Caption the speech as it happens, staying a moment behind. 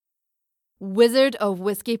Wizard of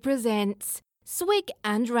Whiskey presents Swig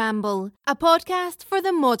and Ramble, a podcast for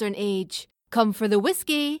the modern age. Come for the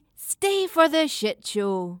whiskey, stay for the shit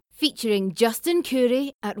show. Featuring Justin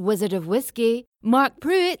Curry at Wizard of Whiskey, Mark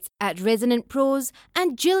Pruitt at Resonant Prose,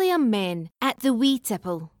 and Julia Men at The Wee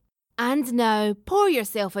Tipple. And now, pour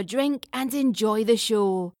yourself a drink and enjoy the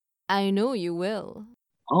show. I know you will.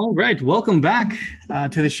 All right, welcome back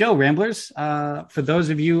to the show, Ramblers. For those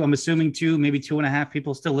of you, I'm assuming maybe 2.5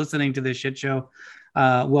 people still listening to this shit show,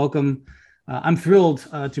 welcome. I'm thrilled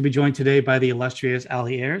to be joined today by the illustrious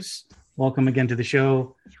Ali Ayres. Welcome again to the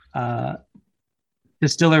show.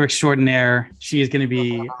 Distiller extraordinaire. She is going to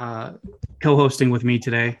be co-hosting with me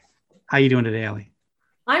today. How are you doing today, Ali?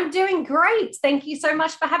 I'm doing great. Thank you so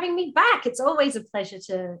much for having me back. It's always a pleasure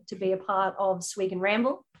to be a part of Swig and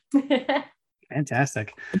Ramble.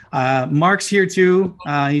 Fantastic. Mark's here too.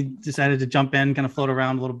 He decided to jump in, kind of float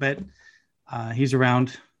around a little bit. He's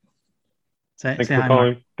around. Thank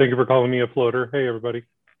you for calling me a floater. Hey, everybody.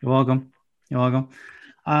 You're welcome.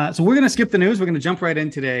 So we're going to skip the news. We're going to jump right in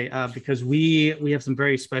today because we have some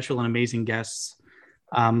very special and amazing guests.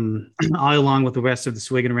 I, along with the rest of the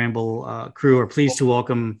Swig and Ramble crew, are pleased to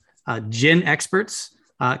welcome gin experts,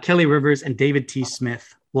 Kelly Rivers and David T.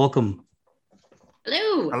 Smith. Welcome.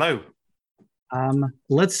 Hello.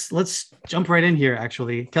 Let's jump right in here,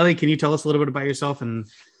 actually. Kelly, can you tell us a little bit about yourself and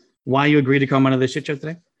why you agreed to come onto the shit show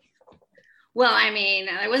today? Well, I mean,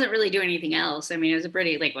 I wasn't really doing anything else. I mean, it was a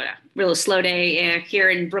pretty, a real slow day here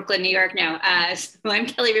in Brooklyn, New York now. So I'm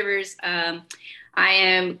Kelly Rivers. I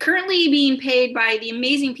am currently being paid by the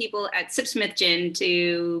amazing people at Sipsmith Gin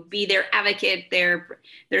to be their advocate, their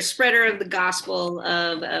spreader of the gospel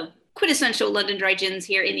of quintessential London dry gins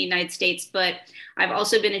here in the United States. But I've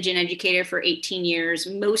also been a gin educator for 18 years,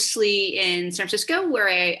 mostly in San Francisco, where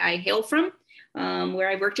I hail from, where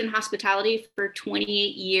I worked in hospitality for 28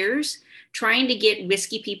 years. Trying to get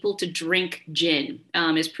whiskey people to drink gin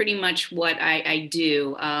is pretty much what I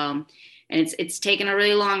do. And it's taken a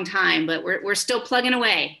really long time, but we're still plugging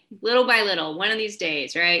away little by little, one of these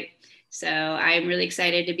days, right? So I'm really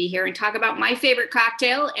excited to be here and talk about my favorite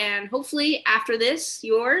cocktail. And hopefully after this,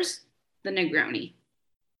 yours, the Negroni.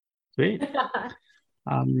 Sweet.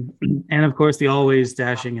 And of course, the always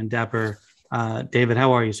dashing and dapper David.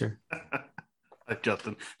 How are you, sir?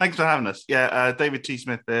 Justin, thanks for having us. David T.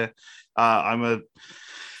 Smith there. I'm a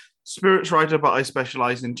spirits writer, but I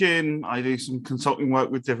specialize in gin. I do some consulting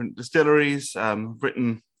work with different distilleries.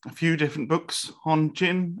 Written a few different books on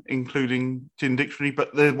gin, including Gin Dictionary.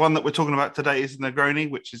 But the one that we're talking about today is Negroni,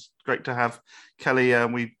 which is great to have Kelly.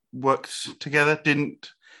 We worked together, didn't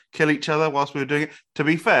kill each other whilst we were doing it. To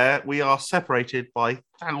be fair, we are separated by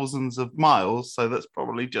thousands of miles, so that's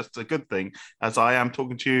probably just a good thing, as I am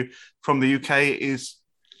talking to you from the UK. It is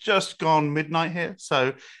just gone midnight here,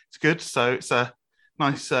 so it's good. So it's a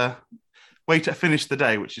nice way to finish the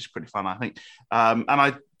day, which is pretty fun, I think. And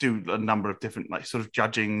I do a number of different sort of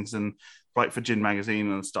judgings and write for Gin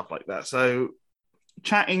Magazine and stuff like that. So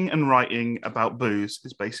chatting and writing about booze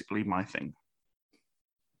is basically my thing.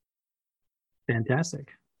 Fantastic.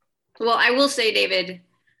 Well, I will say, David,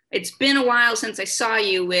 it's been a while since I saw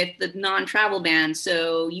you with the non-travel ban,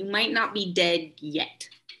 so you might not be dead yet.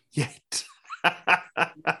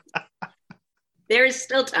 There is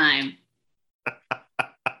still time.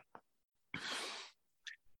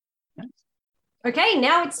 Okay,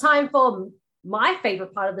 now it's time for my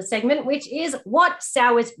favorite part of the segment, which is what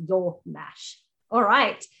sours your mash. All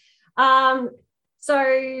right.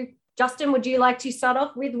 So, Justin, would you like to start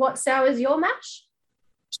off with what sours your mash?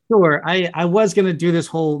 Sure. I was going to do this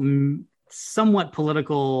whole somewhat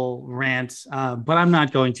political rant, but I'm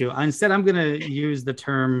not going to. Instead, I'm going to use the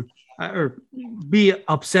term or be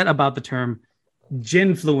upset about the term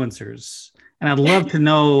ginfluencers. And I'd love to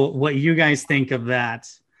know what you guys think of that,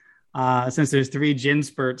 since there's 3 gin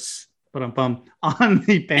spurts on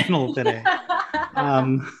the panel today.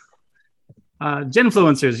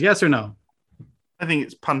 Ginfluencers, yes or no? I think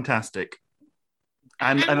it's fantastic.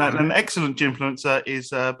 And an excellent ginfluencer is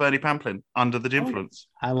Bernie Pamplin, Under the Ginfluence.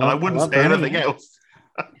 I wouldn't say anything else.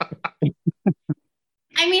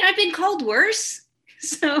 I mean, I've been called worse.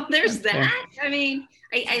 So there's that. I mean,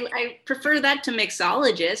 I prefer that to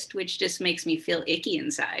mixologist, which just makes me feel icky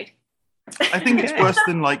inside. I think it's worse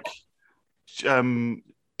than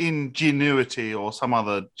Ingenuity or some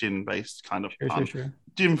other gin-based kind of pun. Sure.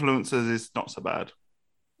 Ginfluencers is not so bad.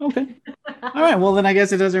 Okay. All right. Well, then I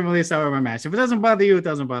guess it doesn't really sour my mash. If it doesn't bother you, it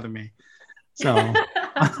doesn't bother me. So,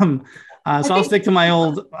 I'll stick to my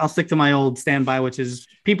old standby, which is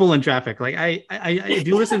people in traffic. If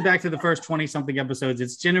you listen back to the first 20 something episodes,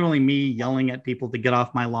 it's generally me yelling at people to get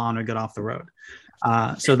off my lawn or get off the road.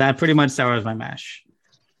 So that pretty much sours my mash.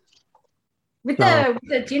 With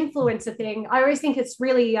the ginfluencer thing, I always think it's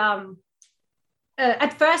really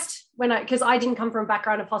at first because I didn't come from a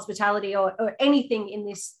background of hospitality or anything in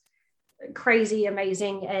this crazy,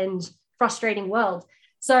 amazing, and frustrating world.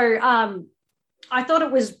 So I thought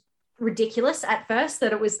it was ridiculous at first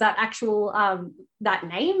that it was that actual that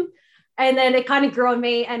name, and then it kind of grew on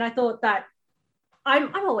me, and I thought that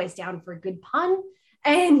I'm always down for a good pun.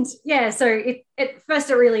 And yeah, so it first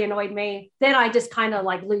it really annoyed me. Then I just kind of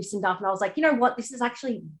like loosened up and I was like, you know what, this is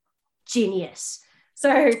actually genius.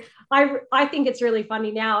 So I think it's really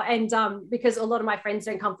funny now. And because a lot of my friends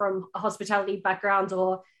don't come from a hospitality background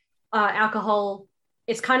or alcohol,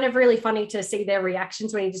 it's kind of really funny to see their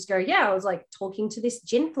reactions when you just go, yeah, I was like talking to this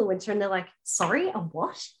ginfluencer, and they're like, sorry, a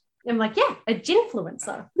what? And I'm like, yeah, a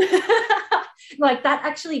ginfluencer. Like that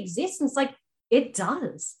actually exists. And it's like, it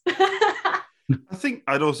does. I think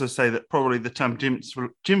I'd also say that probably the term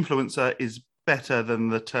ginfluencer is better than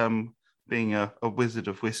the term being a wizard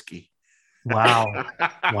of whiskey. Wow.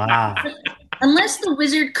 Wow. Unless the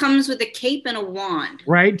wizard comes with a cape and a wand.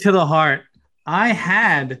 Right to the heart. I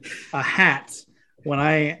had a hat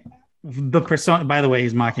when the persona, by the way,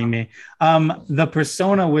 he's mocking me. The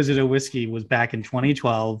persona Wizard of Whiskey was back in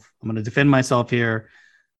 2012. I'm going to defend myself here.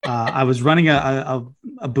 I was running a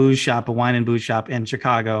booze shop, a wine and booze shop in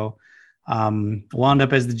Chicago. Wound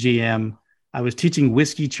up as the GM. I was teaching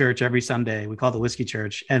Whiskey Church every Sunday. We call it Whiskey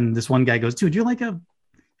Church. And this one guy goes, dude, you're like a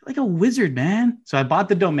wizard, man. So I bought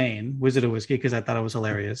the domain Wizard of Whiskey because I thought it was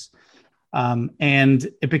hilarious. And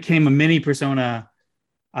it became a mini persona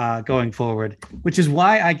going forward, which is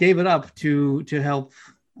why I gave it up to help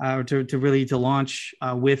to launch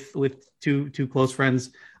with two close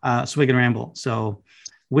friends, Swig and Ramble. So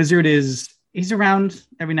Wizard he's around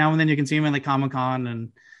every now and then. You can see him in like Comic-Con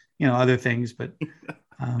and other things, but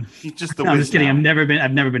he's just I'm just kidding. I've never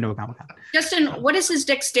been to a Comic-Con. Justin, what is his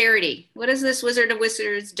dexterity? What is this Wizard of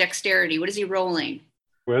Wizards dexterity? What is he rolling?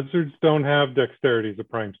 Wizards don't have dexterity as a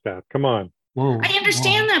prime stat. Come on. Whoa. I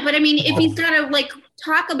understand that, but I mean, if he's got to like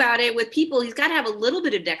talk about it with people, he's got to have a little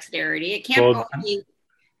bit of dexterity. It can't all be.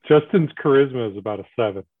 Justin's charisma is about a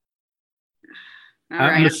 7.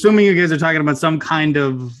 I'm assuming you guys are talking about some kind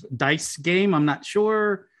of dice game. I'm not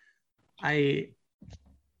sure.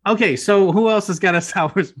 Okay, so who else has got a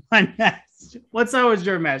sours my mash? What sours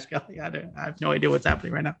your mash, Kelly? I have no idea what's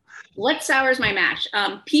happening right now. What sours my mash?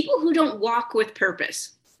 People who don't walk with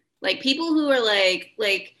purpose, like people who are like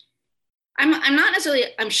I'm not necessarily,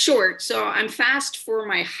 I'm short, so I'm fast for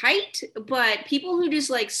my height, but people who just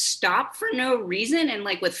like stop for no reason, and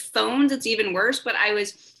like with phones, it's even worse. But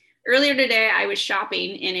earlier today, I was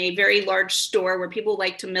shopping in a very large store where people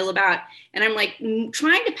like to mill about, and I'm like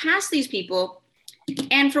trying to pass these people,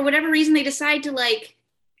 and for whatever reason, they decide to like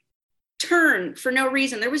turn for no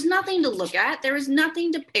reason. There was nothing to look at. There was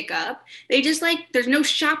nothing to pick up. They just like, there's no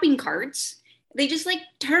shopping carts. They just like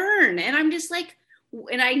turn, and I'm just like,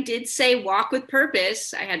 and I did say walk with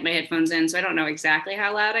purpose. I had my headphones in, so I don't know exactly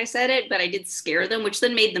how loud I said it, but I did scare them, which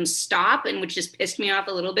then made them stop, and which just pissed me off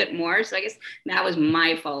a little bit more. So I guess that was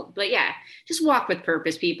my fault. But yeah, just walk with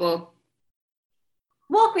purpose, people.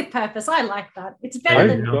 Walk with purpose. I like that. It's better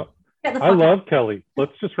than... I love Kelly.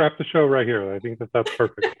 Let's just wrap the show right here. I think that's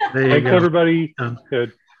perfect. Thanks, everybody.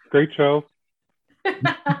 Great show.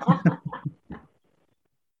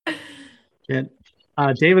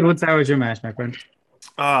 David, what sour is your mash, my friend?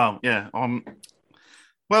 Oh, yeah.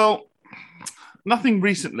 Well, nothing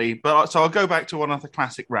recently, but so I'll go back to one of the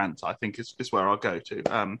classic rants. I think is where I'll go to.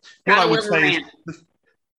 What I would say is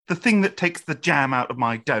the thing that takes the jam out of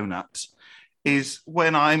my donut is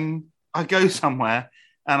when I go somewhere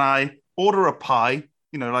and I order a pie,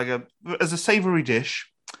 as a savory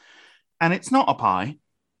dish, and it's not a pie,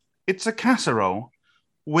 it's a casserole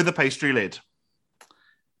with a pastry lid.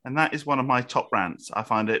 And that is one of my top rants. I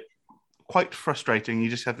find it quite frustrating. You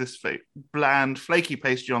just have this bland, flaky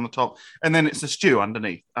pastry on the top, and then it's a stew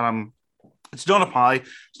underneath. It's not a pie.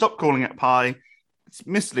 Stop calling it pie. It's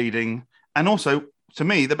misleading. And also, to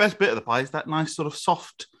me, the best bit of the pie is that nice sort of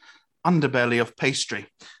soft underbelly of pastry,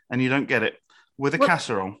 and you don't get it with a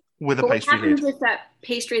casserole with a pastry lid. What happens if that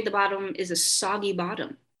pastry at the bottom is a soggy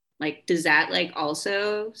bottom? Like, does that like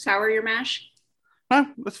also sour your mash? No,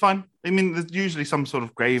 that's fine. I mean, there's usually some sort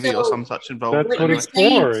of gravy or some such involved. That's what it's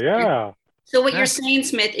for, yeah. So what you're saying,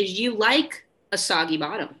 Smith, is you like a soggy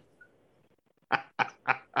bottom.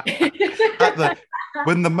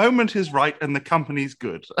 When the moment is right and the company's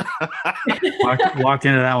good. Walked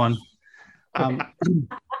into that one.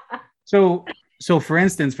 So for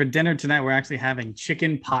instance, for dinner tonight, we're actually having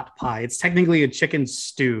chicken pot pie. It's technically a chicken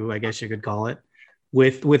stew, I guess you could call it.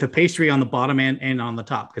 with a pastry on the bottom and on the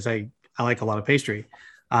top, because I like a lot of pastry.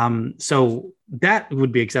 So that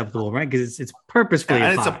would be acceptable, right? Because it's purposefully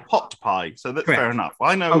and a it's pie. a pot pie, so that's Correct. fair enough.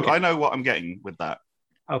 I know what I'm getting with that.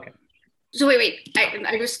 Okay. So wait.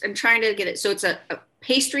 I'm trying to get it. So it's a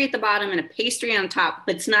pastry at the bottom and a pastry on top,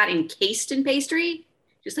 but it's not encased in pastry.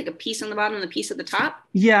 Just like a piece on the bottom and a piece at the top.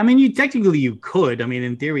 Yeah, I mean, you could. I mean,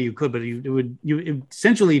 in theory, you could, but you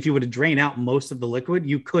essentially, if you were to drain out most of the liquid,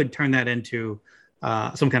 you could turn that into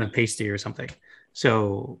some kind of pasty or something.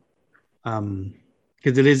 So, because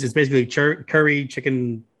it's basically curry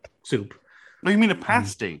chicken soup. No, you mean a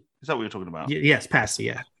pasty? Is that what you're talking about? Yes, pasty.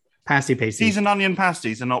 Yeah, pasty. Cheese and onion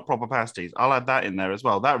pasties are not proper pasties. I'll add that in there as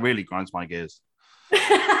well. That really grinds my gears.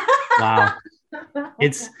 Wow,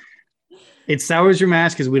 it sours your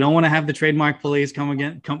mash because we don't want to have the trademark police coming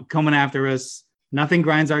after us. Nothing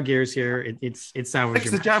grinds our gears here. It sours.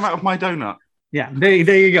 Takes the jam out of my donut. Yeah, there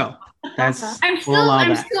you go. I'm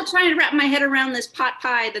still trying to wrap my head around this pot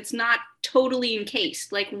pie that's not totally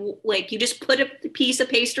encased. Like you just put a piece of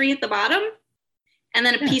pastry at the bottom, and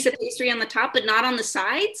then a piece of pastry on the top, but not on the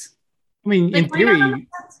sides. I mean, in theory,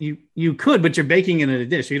 you could, but you're baking it in a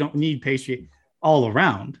dish, so you don't need pastry all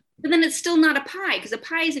around. But then it's still not a pie because a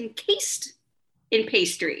pie is encased in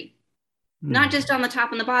pastry, not just on the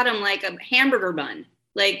top and the bottom like a hamburger bun.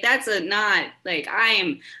 Like that's not like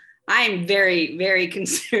I am very, very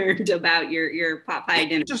concerned about your pot pie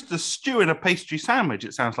dinner. Just a stew in a pastry sandwich.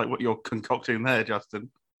 It sounds like what you're concocting there,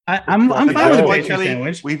 Justin. I'm fine with a pastry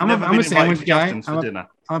sandwich. I'm a sandwich guy. I'm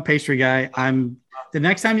a pastry guy. The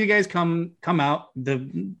next time you guys come out,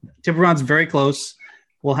 the Tiburon's very close.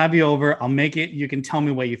 We'll have you over. I'll make it. You can tell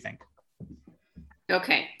me what you think.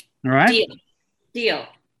 Okay. All right. Deal.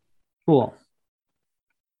 Cool.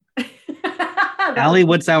 Allie,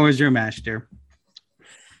 what sour is your mash, dear?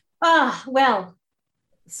 Well,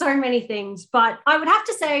 so many things, but I would have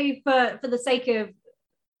to say for the sake of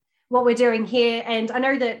what we're doing here, and I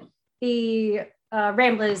know that the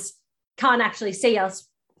Ramblers can't actually see us,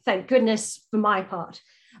 thank goodness for my part,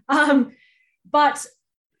 but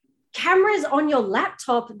cameras on your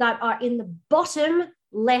laptop that are in the bottom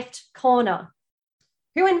left corner.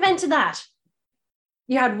 Who invented that?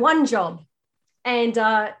 You had one job, and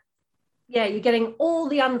you're getting all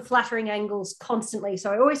the unflattering angles constantly.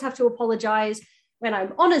 So I always have to apologize when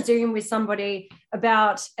I'm on a Zoom with somebody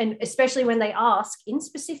about, and especially when they ask in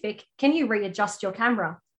specific, can you readjust your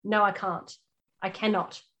camera? No, I can't. I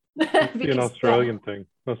cannot. Must be an Australian thing.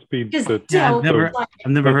 Must be I've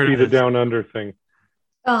never heard of the down under thing.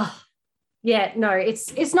 Oh, yeah, no,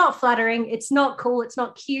 it's not flattering. It's not cool. It's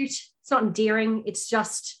not cute. It's not endearing. It's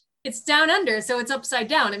down under, so it's upside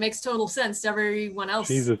down. It makes total sense to everyone else.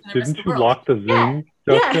 Jesus, didn't you lock the Zoom,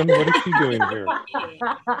 Justin? Yeah. What is she doing here?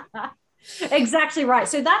 Exactly right.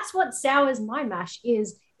 So that's what sours my mash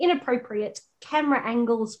is: inappropriate camera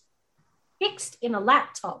angles fixed in a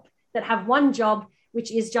laptop that have one job,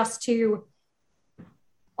 which is just to.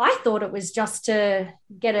 I thought it was just to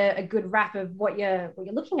get a good wrap of what you're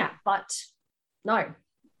looking at, but no,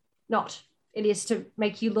 not. It is to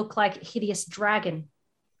make you look like a hideous dragon.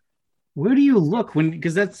 Where do you look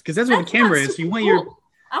because that's what the camera is. So you want your.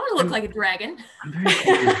 I want to look like a dragon.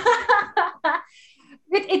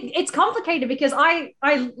 It's complicated because I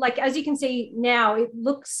like, as you can see now, it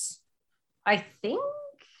looks, I think,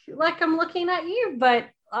 like I'm looking at you, but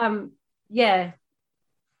yeah,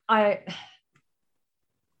 I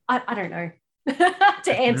don't know.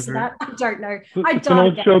 To answer that, I don't know. It's an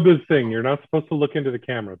old showbiz thing. You're not supposed to look into the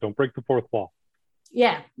camera. Don't break the fourth wall.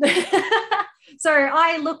 Yeah. So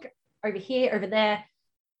I look over here, over there,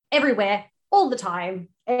 everywhere, all the time,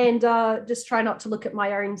 and just try not to look at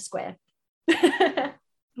my own square.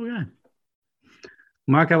 Okay.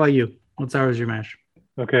 Mark, how about you? What sour is your mash?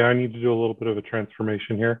 Okay, I need to do a little bit of a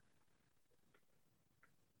transformation here.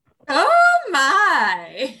 Oh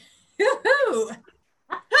my!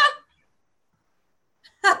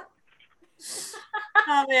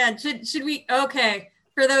 Oh man, should we? Okay,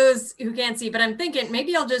 for those who can't see, but I'm thinking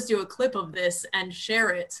maybe I'll just do a clip of this and share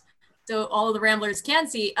it so all of the Ramblers can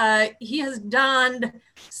see. He has donned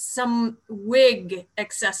some wig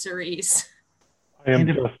accessories. I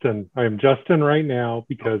am Justin right now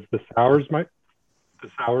because the sours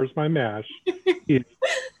my mash is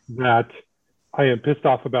that I am pissed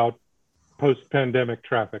off about post-pandemic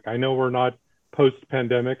traffic. I know we're not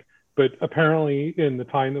post-pandemic, but apparently in the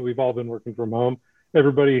time that we've all been working from home,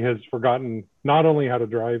 everybody has forgotten not only how to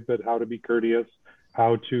drive, but how to be courteous,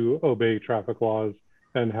 how to obey traffic laws,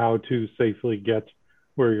 and how to safely get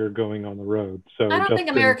where you're going on the road. So I don't think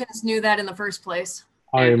Americans knew that in the first place.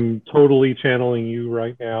 I'm totally channeling you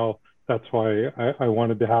right now. That's why I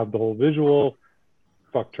wanted to have the whole visual.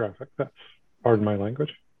 fuck traffic. That's, pardon my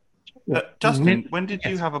language. Justin, when did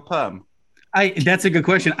you have a perm? That's a good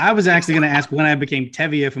question. I was actually going to ask when I became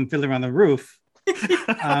Tevye from Fiddler on the Roof.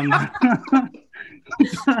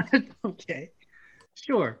 Okay,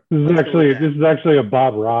 sure. This is actually a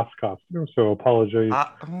Bob Ross costume, so apologize.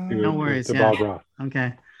 No worries. To Yeah. Bob Ross.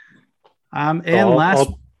 Okay. So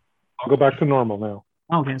I'll go back to normal now.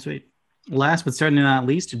 Okay, sweet. Last but certainly not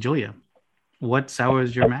least, Julia, what sour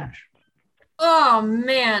is your mash? Oh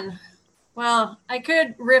man. Well, I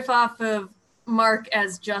could riff off of Mark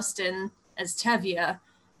as Justin as Tevye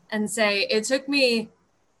and say it took me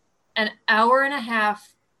an hour and a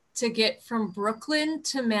half to get from Brooklyn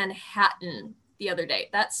to Manhattan the other day.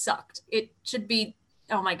 That sucked. It should be,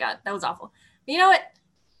 oh my God, that was awful. But you know what?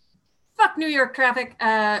 Fuck New York traffic.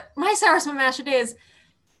 My sour mash today is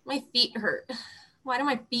my feet hurt. Why do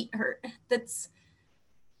my feet hurt? This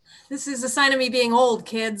is a sign of me being old,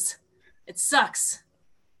 kids. It sucks.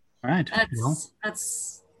 All right.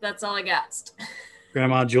 That's all I got.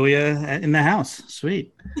 Grandma Julia in the house.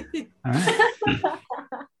 Sweet. All right.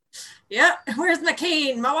 Yeah, where's my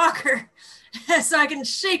cane, my walker? So I can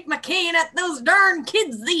shake my cane at those darn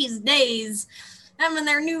kids these days. Having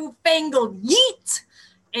their newfangled yeet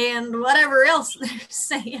and whatever else they're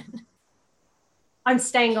saying. I'm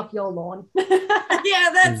staying off your lawn.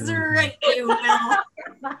 Yeah, that's right, you will.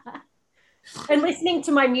 And listening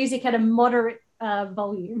to my music at a moderate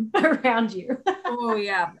volume around you. Oh,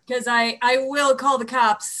 yeah, because I will call the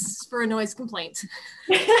cops for a noise complaint.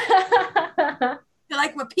 I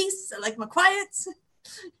like my peace. I like my quiet.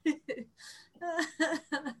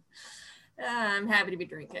 I'm happy to be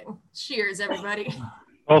drinking. Cheers, everybody.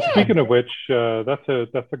 Well, speaking of which, that's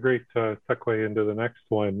a great segue into the next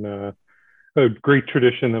one. A great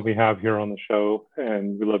tradition that we have here on the show,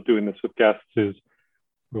 and we love doing this with guests, is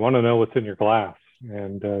we want to know what's in your glass.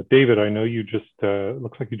 And David, I know you just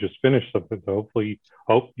looks like you just finished something, so hopefully,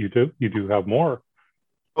 you do have more.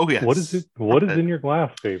 Oh yes. What is it? What is in your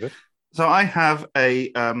glass, David? So I have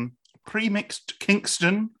a pre-mixed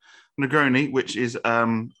Kingston Negroni, which is it's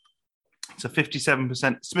a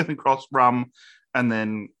 57% Smith & Cross rum, and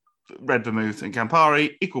then red vermouth and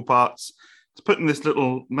Campari, equal parts. It's put in this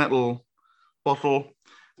little metal bottle,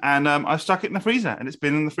 and I've stuck it in the freezer, and it's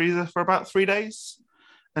been in the freezer for about 3 days,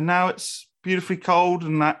 and now it's beautifully cold,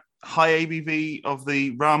 and that high ABV of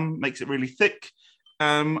the rum makes it really thick.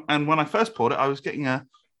 And when I first poured it, I was getting a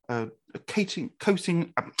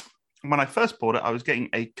coating. When I first poured it, I was getting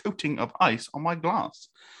a coating of ice on my glass,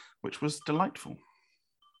 which was delightful.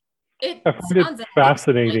 I find it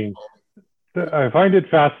fascinating. I find it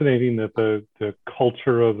fascinating that the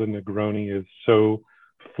culture of the Negroni is so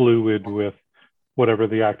fluid with whatever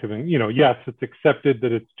the active, yes, it's accepted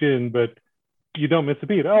that it's gin, but you don't miss a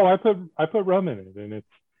beat. Oh, I put rum in it, and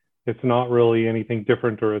it's not really anything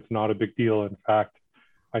different, or it's not a big deal. In fact,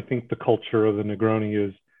 I think the culture of the Negroni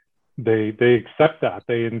is they accept that,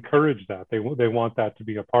 they encourage that, they want that to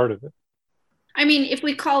be a part of it. I mean, if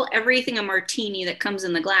we call everything a martini that comes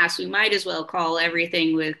in the glass, we might as well call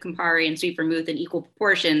everything with Campari and sweet vermouth in equal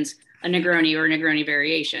proportions a Negroni or a Negroni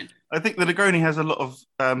variation. I think the Negroni has a lot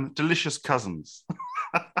of delicious cousins.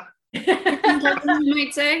 You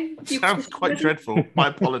might say. Sounds quite dreadful. My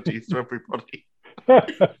apologies to everybody.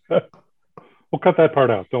 We'll cut that part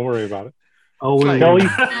out. Don't worry about it. Oh, Kelly,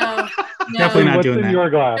 No, definitely not what's doing in that. your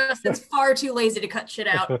glass? Justin's far too lazy to cut shit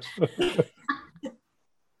out.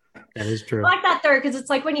 That is true. I like that though, because it's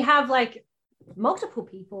like when you have like multiple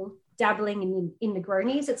people dabbling in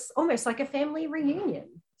Negronis, it's almost like a family reunion,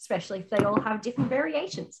 especially if they all have different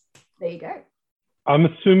variations. There you go. I'm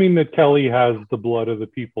assuming that Kelly has the blood of the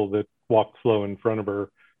people that walk slow in front of her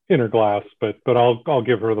in her glass, but I'll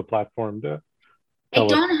give her the platform to. I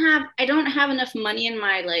don't have enough money in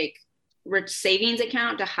my rich savings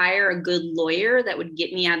account to hire a good lawyer that would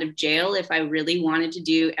get me out of jail if I really wanted to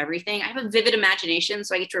do everything. I have a vivid imagination,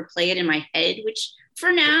 so I get to replay it in my head, which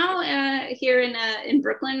for now here in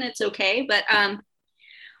Brooklyn, it's okay. But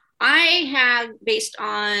I have, based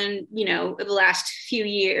on, the last few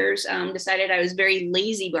years, decided I was a very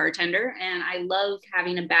lazy bartender, and I love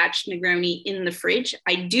having a batch Negroni in the fridge.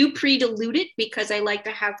 I do pre-dilute it because I like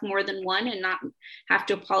to have more than one and not have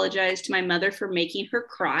to apologize to my mother for making her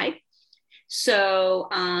cry. So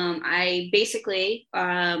I basically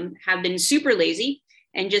have been super lazy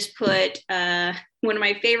and just put one of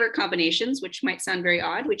my favorite combinations, which might sound very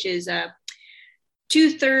odd, which is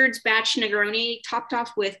 2/3 batch Negroni topped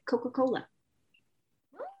off with Coca-Cola.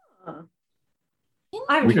 We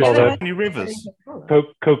call that Negroni Rivers.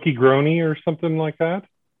 Cokie Grony or something like that.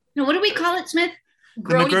 No, what do we call it, Smith?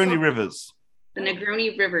 The Negroni Rivers. The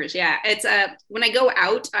Negroni Rivers. Yeah, it's when I go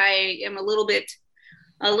out, I am a little bit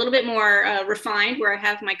a little bit more refined, where I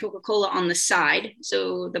have my Coca-Cola on the side,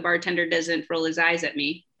 so the bartender doesn't roll his eyes at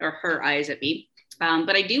me or her eyes at me.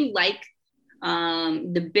 But I do like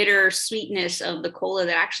the bitter sweetness of the cola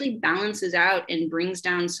that actually balances out and brings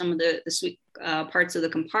down some of the sweet parts of the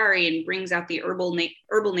Campari and brings out the herbal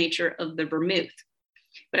nature of the vermouth.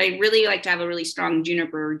 But I really like to have a really strong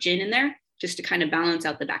juniper gin in there just to kind of balance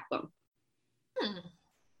out the backbone.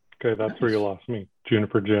 Okay, that's where you lost me.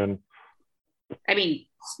 Juniper gin. I mean,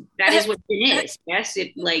 that is what gin is. Yes,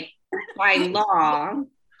 it like by law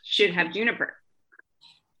should have juniper.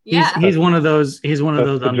 Yeah, He's one of those. He's one of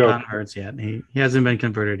That's those the joke. unconverts yet. He hasn't been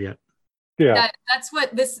converted yet. Yeah. that's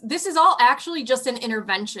what this is all actually just an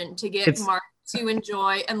intervention to get It's- Mark to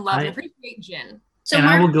enjoy and love and I- appreciate gin. So And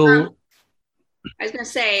Mark, I will go. I was going to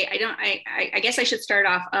say, I guess I should start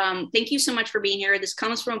off. Thank you so much for being here. This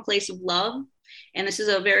comes from a place of love, and this is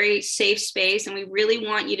a very safe space. And we really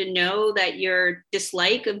want you to know that your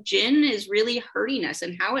dislike of gin is really hurting us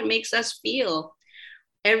and how it makes us feel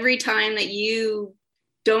every time that you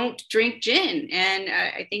don't drink gin. And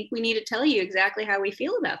I think we need to tell you exactly how we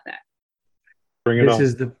feel about that. Bring it This on.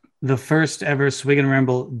 is the first ever Swig and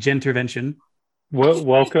Ramble Gintervention.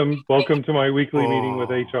 Welcome to my weekly meeting with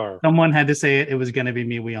HR. Someone had to say it. It was going to be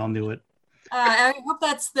me. We all knew it. I hope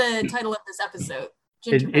that's the title of this episode.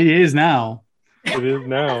 It is now. It is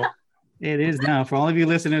now. It is now. For all of you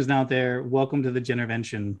listeners out there, welcome to the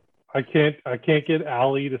Gintervention. I can't get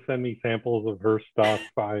Allie to send me samples of her stuff.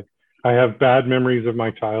 I have bad memories of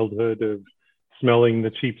my childhood of smelling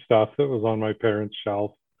the cheap stuff that was on my parents'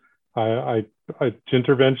 shelf.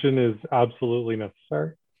 Gintervention is absolutely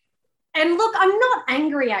necessary. And look, I'm not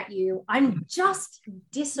angry at you. I'm just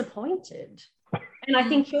disappointed. And I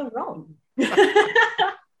think you're wrong.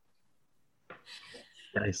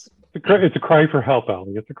 Nice. It's a cry for help,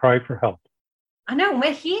 Allie. It's a cry for help. I know,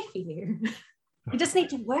 we're here for you. You just need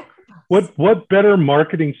to work with us. What better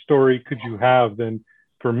marketing story could you have than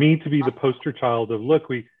for me to be the poster child of, look,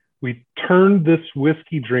 we turned this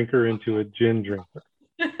whiskey drinker into a gin drinker.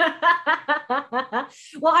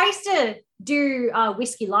 Well, I used to do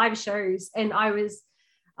whiskey live shows, and I was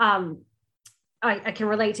I can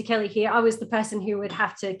relate to Kelly here. I was the person who would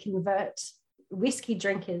have to convert whiskey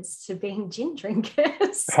drinkers to being gin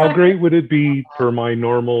drinkers. How great would it be for my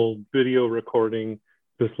normal video recording,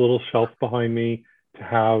 this little shelf behind me, to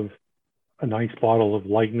have a nice bottle of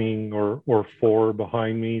Lightning or Four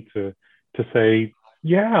behind me to say,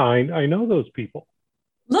 yeah, I know those people.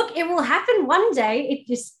 Look, it will happen one day. It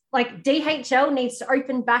just, like, DHL needs to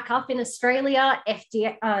open back up in Australia.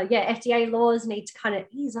 FDA laws need to kind of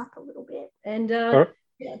ease up a little bit. And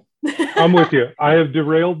yeah. I'm with you. I have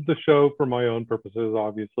derailed the show for my own purposes,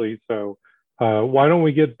 obviously. So why don't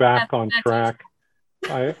we get back on track?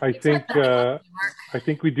 I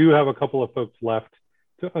think we do have a couple of folks left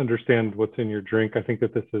to understand what's in your drink. I think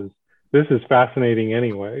that this is fascinating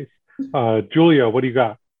anyways. Julia, what do you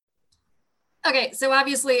got? Okay, so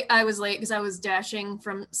obviously I was late because I was dashing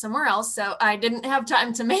from somewhere else, so I didn't have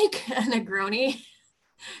time to make a Negroni.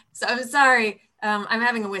 So I'm sorry. I'm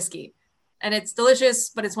having a whiskey, and it's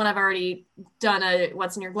delicious, but it's one I've already done a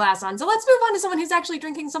what's in your glass on. So let's move on to someone who's actually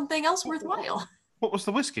drinking something else worthwhile. What was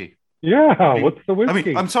the whiskey? Yeah, what's the whiskey? I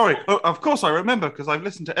mean, I'm sorry. Of course, I remember because I've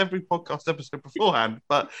listened to every podcast episode beforehand.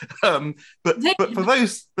 But for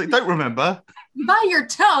those that don't remember, By your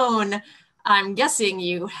tone, I'm guessing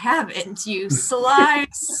you haven't, you sly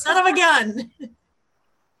son of a gun.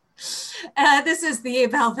 This is the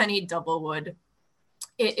Balvenie Doublewood.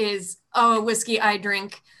 It is a whiskey I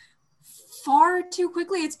drink far too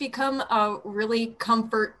quickly. It's become a really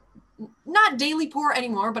comfort, not daily pour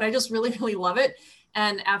anymore, but I just really, really love it.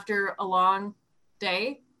 And after a long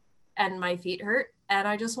day and my feet hurt, and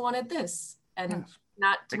I just wanted this and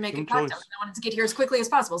not to make a cocktail. choice. I wanted to get here as quickly as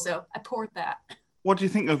possible, so I poured that. what do you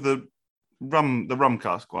think of the rum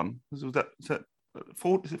cask one? Was that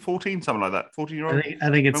 14, something like that? 14-year-old? I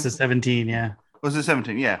think it's a 17. Yeah. Was it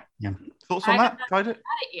 17? Yeah. Yeah. Thoughts on I that? have not Tried it?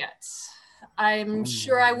 had it yet. I'm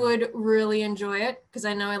sure I would really enjoy it because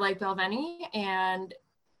I know I like Balvenie, and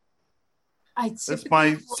It's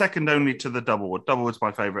my second only to the Doublewood. Doublewood's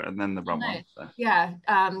my favorite, and then the rum Nice. one. So. Yeah,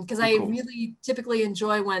 because I Cool. really typically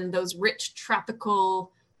enjoy when those rich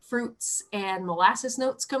tropical fruits and molasses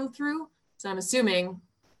notes come through. So I'm assuming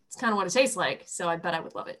it's kind of what it tastes like. So I bet I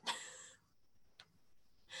would love it.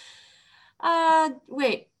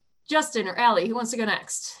 Wait, Justin or Allie, who wants to go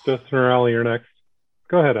next? Justin or Allie, you're next.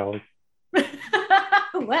 Go ahead, Allie.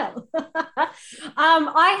 Well,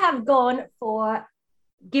 I have gone for,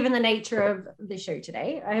 given the nature of the show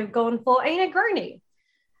today, I have gone for a Negroni.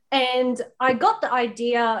 And I got the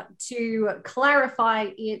idea to clarify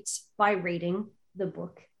it by reading the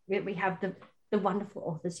book. We have the wonderful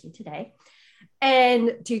authors here today,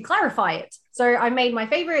 and to clarify it. So I made my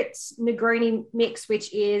favorite Negroni mix,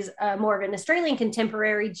 which is more of an Australian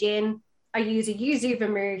contemporary gin. I use a yuzu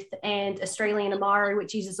vermouth and Australian Amaro,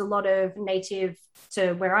 which uses a lot of native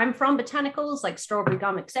to where I'm from botanicals like strawberry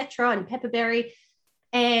gum, etc., and pepperberry.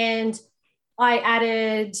 And I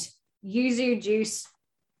added yuzu juice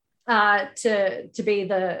to be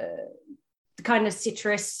the kind of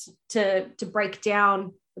citrus to break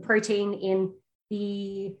down the protein in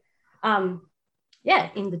the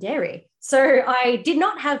in the dairy. So I did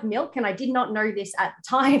not have milk, and I did not know this at the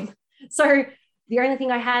time. So the only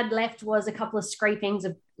thing I had left was a couple of scrapings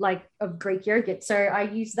of Greek yogurt. So I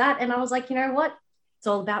used that, and I was like, you know what? It's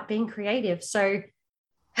all about being creative. So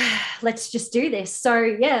let's just do this. So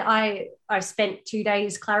yeah, I spent 2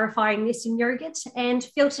 days clarifying this in yogurt and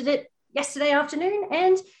filtered it yesterday afternoon,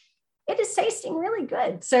 and it is tasting really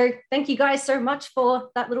good. So thank you guys so much for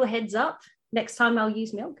that little heads up. Next time I'll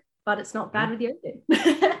use milk, but it's not bad with yogurt.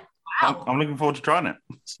 Wow. I'm looking forward to trying it.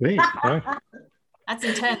 Sweet. That's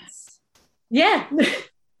intense. Yeah.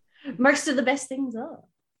 Most of the best things are.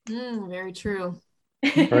 Very true.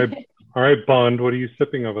 All right, Bond, what are you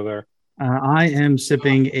sipping over there? I am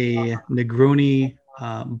sipping a Negroni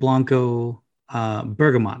Blanco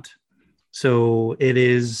Bergamot. So it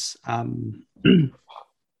is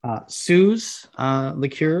Sue's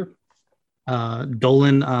liqueur,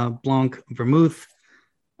 Dolan Blanc Vermouth,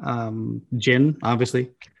 gin,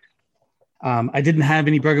 obviously. I didn't have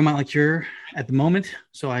any bergamot liqueur at the moment,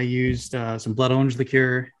 so I used some blood orange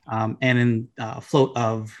liqueur and a float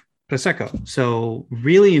of Prosecco. So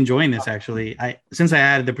really enjoying this, actually. Since I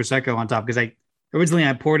added the Prosecco on top, because I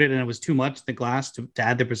originally poured it and it was too much, the glass, to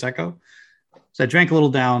add the Prosecco. So I drank a little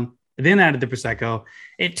down, then added the Prosecco.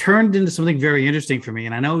 It turned into something very interesting for me.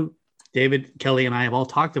 And I know David, Kelly, and I have all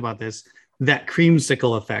talked about this, that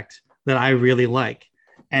creamsicle effect that I really like.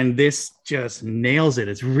 And this just nails it.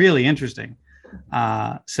 It's really interesting.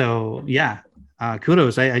 So yeah,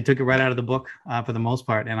 kudos. I took it right out of the book for the most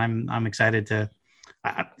part, and I'm excited to.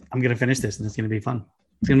 I'm going to finish this, and it's going to be fun.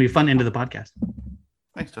 It's going to be a fun end of the podcast.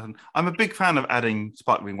 Thanks, Justin. I'm a big fan of adding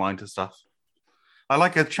sparkling wine to stuff. I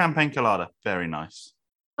like a champagne colada. Very nice.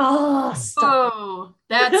 Oh, stop. Oh,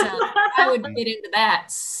 I would get into that.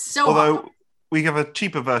 So Although we have a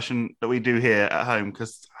cheaper version that we do here at home,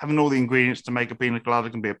 because having all the ingredients to make a pina colada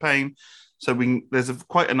can be a pain. So there's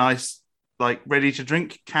quite a nice, ready to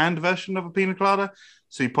drink canned version of a pina colada.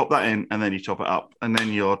 So you pop that in and then you chop it up, and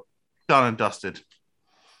then you're done and dusted.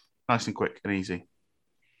 Nice and quick and easy.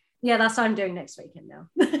 Yeah, that's what I'm doing next weekend now.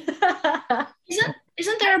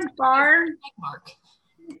 Isn't there a bar?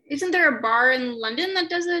 Isn't there a bar in London that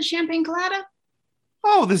does a champagne colada?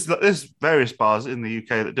 Oh, there's various bars in the UK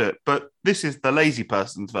that do it, but this is the lazy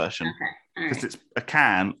person's version, because it's a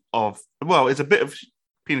can of, it's a bit of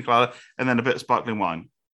pina colada and then a bit of sparkling wine.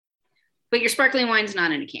 But your sparkling wine's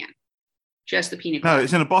not in a can, just the pina colada. No,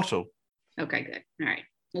 it's in a bottle. Okay, good. All right.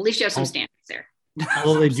 Well, at least you have some standards there.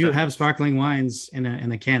 Well, they do have sparkling wines in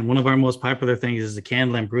a can. One of our most popular things is the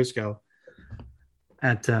canned Lambrusco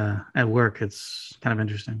at work. It's kind of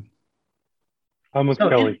interesting. I'm with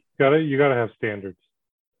Kelly. You gotta have standards.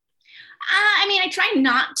 I try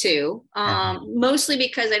not to, mostly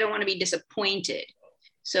because I don't want to be disappointed.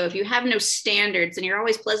 So if you have no standards, then you're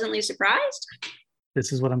always pleasantly surprised.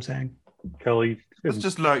 This is what I'm saying. Kelly, it's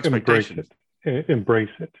just low expectations. Embrace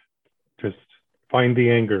it. Just find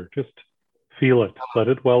the anger. Just feel it. Let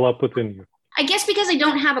it well up within you. I guess because I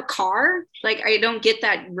don't have a car, I don't get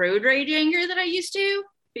that road rage anger that I used to,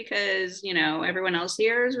 because, everyone else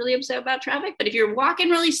here is really upset about traffic. But if you're walking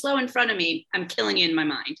really slow in front of me, I'm killing you in my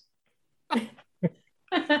mind.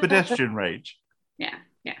 Pedestrian rage. Yeah.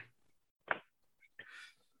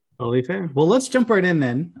 Totally fair. Well, let's jump right in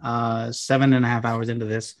then. 7.5 hours into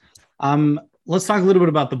this. Let's talk a little bit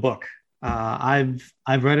about the book. I've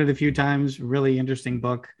read it a few times. Really interesting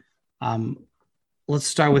book. Let's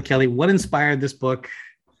start with Kelly. What inspired this book?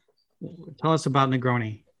 Tell us about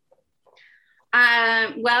Negroni.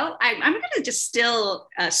 Well, I'm going to distill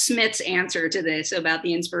Smith's answer to this about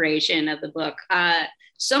the inspiration of the book.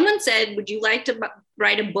 Someone said, would you like to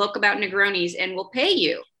write a book about Negronis and we'll pay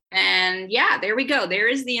you? And yeah, there we go. There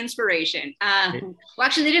is the inspiration. Well,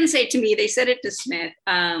 actually, they didn't say it to me. They said it to Smith.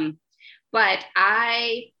 But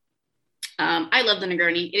I love the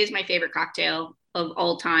Negroni. It is my favorite cocktail of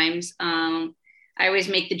all times. I always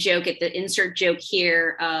make the joke at the insert joke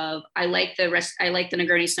here of I like the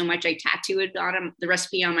Negroni so much I tattooed on the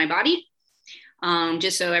recipe on my body,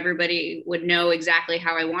 just so everybody would know exactly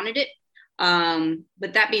how I wanted it.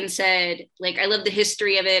 But that being said, like, I love the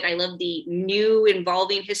history of it. I love the new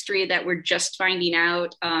involving history that we're just finding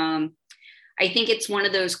out. I think it's one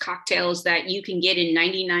of those cocktails that you can get in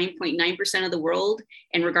 99.9% of the world.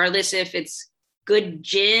 And regardless if it's good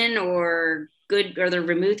gin or the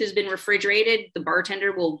vermouth has been refrigerated, the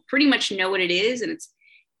bartender will pretty much know what it is. And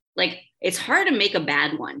it's hard to make a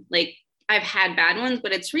bad one. Like, I've had bad ones,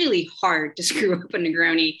 but it's really hard to screw up a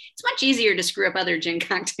Negroni. It's much easier to screw up other gin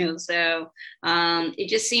cocktails. So it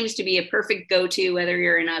just seems to be a perfect go-to, whether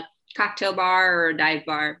you're in a cocktail bar or a dive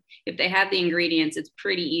bar. If they have the ingredients, it's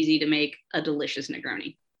pretty easy to make a delicious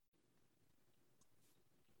Negroni.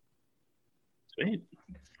 Sweet.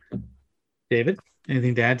 David,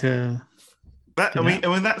 anything to add to that? I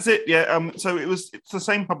mean, that's it. Yeah. So it's the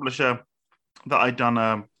same publisher that I'd done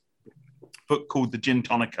a book called The Gin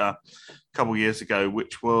Tonica a couple of years ago,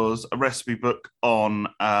 which was a recipe book on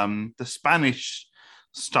the Spanish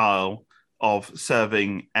style of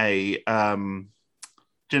serving a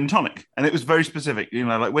gin tonic, and it was very specific. You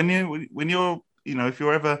know, like when you're, you know, if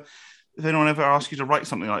anyone ever asks you to write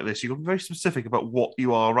something like this, you've got to be very specific about what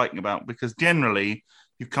you are writing about, because generally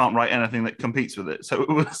you can't write anything that competes with it. So it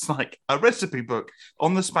was like a recipe book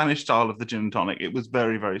on the Spanish style of the gin and tonic. It was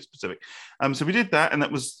very, very specific. So we did that, and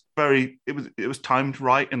that was it was timed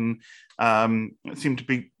right, and it seemed to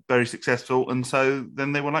be very successful. And so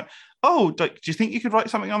then they were like, "Oh, do you think you could write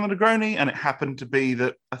something on the Negroni?" And it happened to be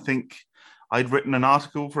that I think I'd written an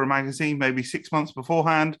article for a magazine maybe 6 months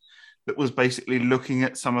beforehand that was basically looking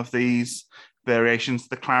at some of these variations.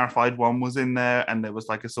 The clarified one was in there, and there was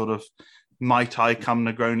like a sort of Mai Tai cum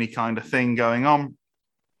Negroni kind of thing going on.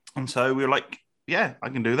 And so we were like, yeah, I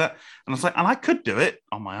can do that. And I was like, and I could do it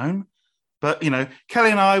on my own. But, you know, Kelly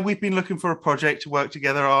and we've been looking for a project to work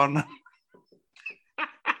together on.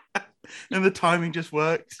 And the timing just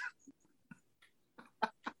worked.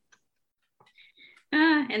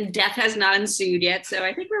 And death has not ensued yet. So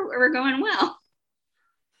I think we're going well.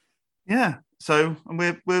 Yeah. So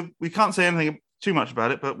we can't say anything too much about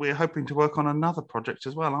it, but we're hoping to work on another project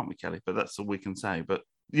as well, aren't we, Kelly? But that's all we can say. But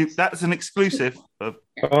that's an exclusive. I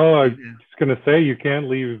was just going to say, you can't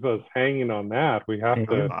leave us hanging on that. We have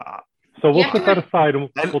to. So we'll put that aside, and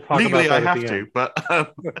we'll talk legally, about that. I have to, but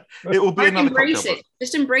it will be another. Embrace it.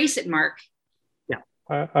 Just embrace it, Mark. Yeah.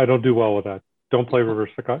 I don't do well with that. Don't play reverse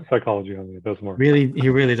psychology on me. It doesn't work. Really, he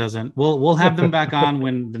really doesn't. We'll have them back on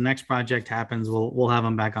when the next project happens. We'll have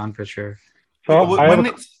them back on for sure. So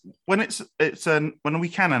when we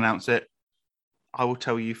can announce it, I will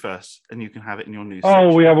tell you first, and you can have it in your news.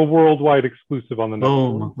 Oh, we have a worldwide exclusive on the next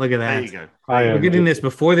Boom! one. Look at that. There you go. We're getting this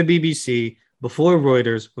before the BBC, before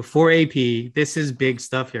Reuters, before AP. This is big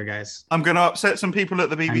stuff here, guys. I'm going to upset some people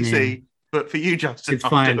at the BBC, but for you, Justin, it's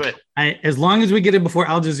fine. Do it. As long as we get it before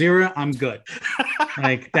Al Jazeera, I'm good.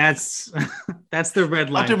 Like that's the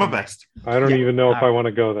red line. I'll do my best. I don't even know if I want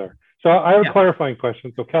to go there. So I have a clarifying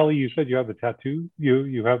question. So Kelly, you said you have the tattoo.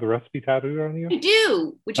 You have the recipe tattooed on you? I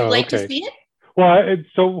do. Would you like to see it? Well,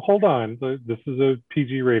 so hold on. This is a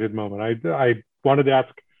PG rated moment. I wanted to ask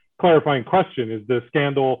a clarifying question. Is the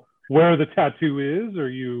scandal where the tattoo is? Are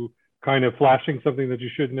you kind of flashing something that you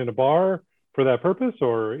shouldn't in a bar for that purpose,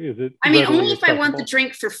 or is it? I mean, only if I want the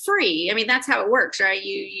drink for free. I mean, that's how it works, right?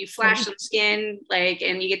 You flash some skin,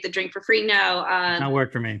 and you get the drink for free. No, not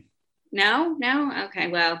work for me. No. Okay,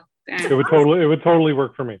 well. It would totally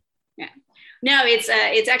work for me. Yeah. No,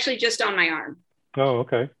 it's actually just on my arm. Oh,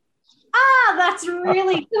 okay. That's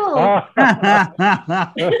really cool. All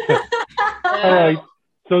right.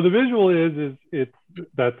 So the visual is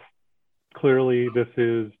that's clearly this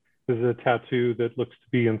is a tattoo that looks to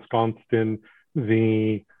be ensconced in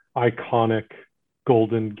the iconic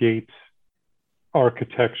Golden Gate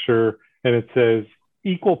architecture, and it says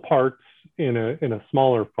equal parts in a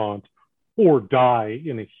smaller font, or die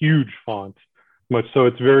in a huge font. Much so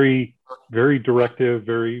it's very, very directive,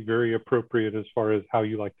 very, very appropriate as far as how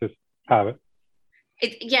you like to have it.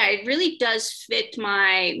 It really does fit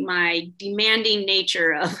my demanding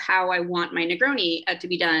nature of how I want my Negroni to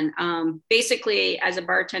be done. Basically, as a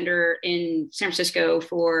bartender in San Francisco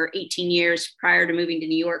for 18 years prior to moving to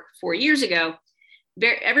New York 4 years ago,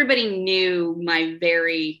 everybody knew my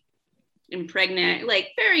very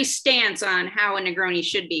very stance on how a Negroni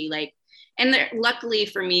should be. And luckily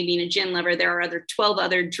for me, being a gin lover, there are 12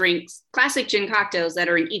 other drinks, classic gin cocktails that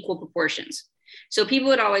are in equal proportions. So people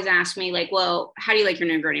would always ask me, well, how do you like your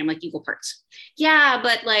Negroni? I'm like, equal parts. Yeah,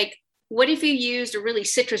 but what if you used a really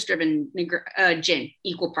citrus-driven gin,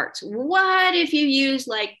 equal parts? What if you use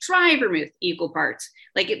dry vermouth, equal parts?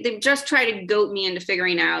 They just try to goat me into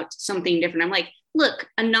figuring out something different. I'm like, look,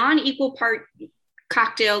 a non-equal part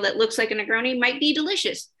cocktail that looks like a Negroni might be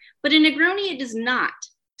delicious, but in Negroni, it does not.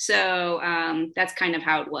 So that's kind of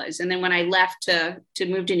how it was. And then when I left to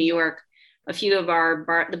move to New York, a few of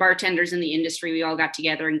the bartenders in the industry, we all got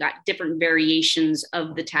together and got different variations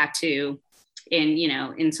of the tattoo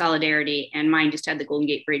in solidarity. And mine just had the Golden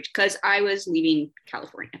Gate Bridge because I was leaving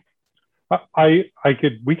California.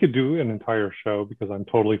 We could do an entire show because I'm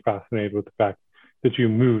totally fascinated with the fact that you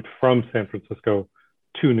moved from San Francisco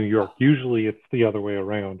to New York. Usually it's the other way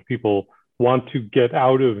around. People want to get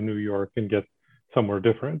out of New York and get somewhere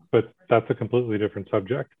different, but that's a completely different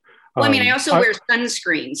subject. Well, I mean, I also wear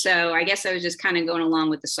sunscreen, so I guess I was just kind of going along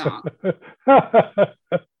with the song.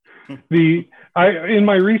 In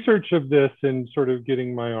my research of this and sort of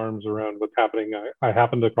getting my arms around what's happening, I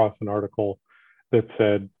happened across an article that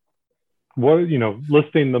said,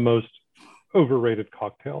 listing the most overrated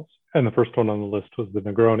cocktails. And the first one on the list was the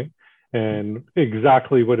Negroni. And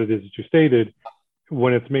exactly what it is that you stated,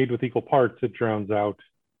 when it's made with equal parts, it drowns out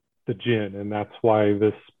the gin. And that's why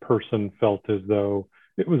this person felt as though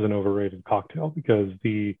it was an overrated cocktail, because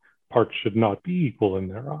the parts should not be equal in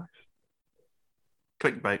their eyes.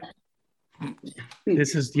 Clickbait.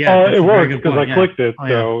 This is it worked because I clicked it.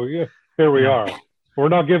 So here we are. We're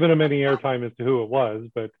not giving them any airtime as to who it was,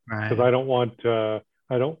 but because I don't want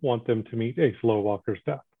them to meet a slow walker's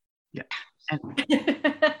death. Yeah,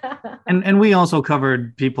 and we also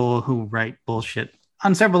covered people who write bullshit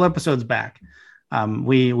on several episodes back.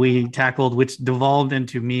 We tackled, which devolved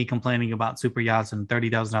into me complaining about super yachts and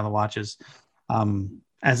 $30,000 watches,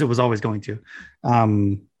 as it was always going to.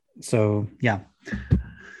 So yeah.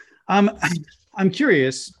 I'm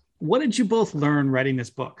curious, what did you both learn writing this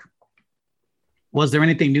book? Was there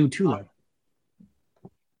anything new to learn?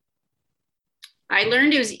 I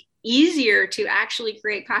learned it was easier to actually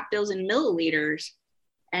create cocktails in milliliters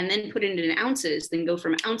and then put it in ounces than go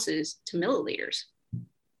from ounces to milliliters.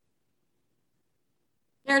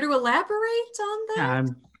 Care to elaborate on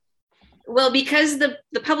that? Well, because the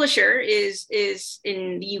publisher is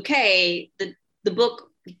in the UK, the book,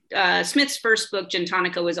 Smith's first book, Gin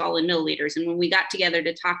Tonica, was all in milliliters. And when we got together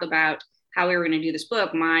to talk about how we were going to do this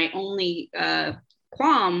book, my only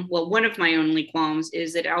one of my only qualms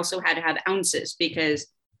is that it also had to have ounces, because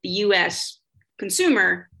the US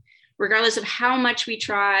consumer, regardless of how much we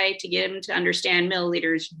try to get them to understand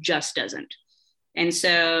milliliters, just doesn't. And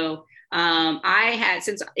so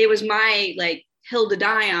since it was my hill to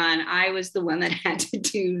die on, I was the one that had to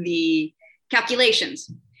do the calculations.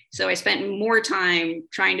 So I spent more time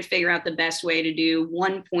trying to figure out the best way to do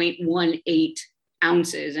 1.18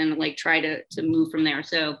 ounces and try to move from there.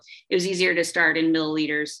 So it was easier to start in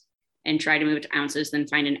milliliters and try to move it to ounces than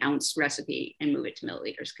find an ounce recipe and move it to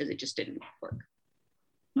milliliters, because it just didn't work.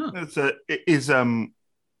 It is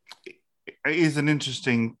an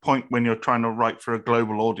interesting point when you're trying to write for a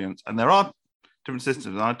global audience, and there are different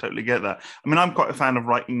systems, and I totally get that. I mean, I'm quite a fan of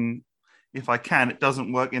writing, if I can. It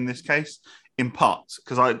doesn't work in this case, in parts,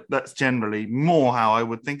 because that's generally more how I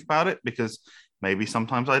would think about it, because maybe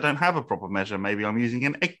sometimes I don't have a proper measure. Maybe I'm using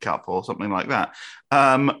an egg cup or something like that.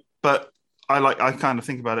 But I kind of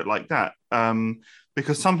think about it like that,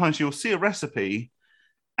 because sometimes you'll see a recipe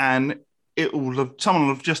and someone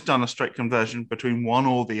will have just done a straight conversion between one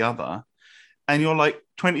or the other, and you're like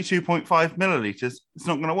 22.5 milliliters, it's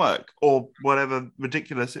not going to work, or whatever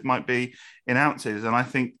ridiculous it might be in ounces. And I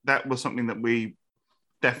think that was something that we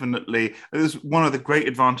definitely, it was one of the great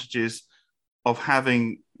advantages of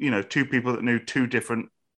having, two people that knew two different,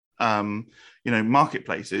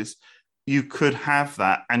 marketplaces. You could have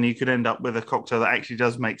that, and you could end up with a cocktail that actually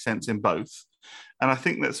does make sense in both. And I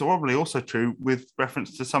think that's probably also true with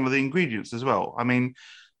reference to some of the ingredients as well. I mean,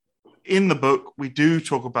 in the book, we do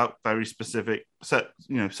talk about very specific,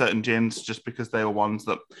 certain gins, just because they were ones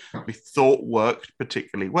that we thought worked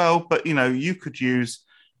particularly well. But, you could use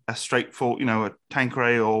a straightforward, a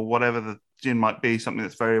Tanqueray or whatever the gin might be, something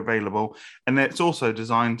that's very available. And it's also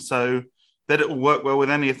designed so that it will work well with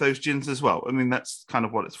any of those gins as well. I mean, that's kind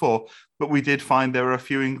of what it's for. But we did find there were a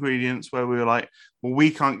few ingredients where we were like, well, we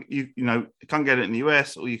can't, you can't get it in the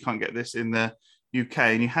US, or you can't get this in the UK.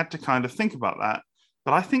 And you had to kind of think about that.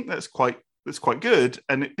 But I think that's quite good.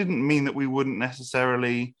 And it didn't mean that we wouldn't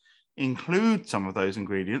necessarily include some of those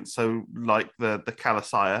ingredients. So like the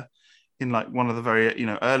Calisaya in one of the very,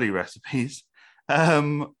 early recipes.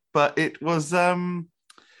 But it was,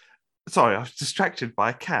 sorry, I was distracted by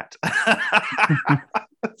a cat.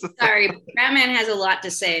 Sorry, Batman has a lot to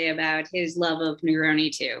say about his love of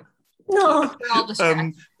Negroni too. No, we're all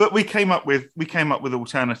distracted. But we came up with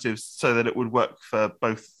alternatives so that it would work for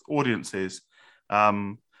both audiences.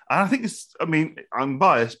 And I think I'm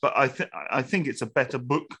biased, but I think it's a better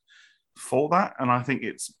book for that. And I think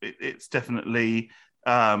it's definitely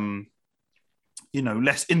less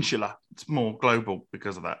insular. It's more global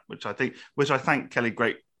because of that, which I thank Kelly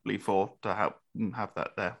greatly for, to help have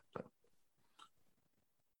that there. So.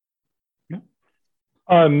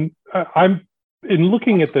 I'm in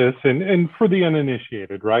looking at this, and for the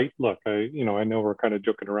uninitiated, right? Look, I know we're kind of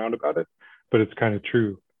joking around about it, but it's kind of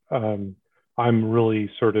true. I'm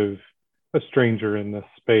really sort of a stranger in this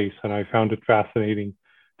space, and I found it fascinating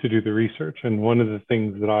to do the research. And one of the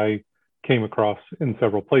things that I came across in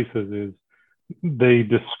several places is they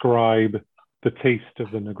describe the taste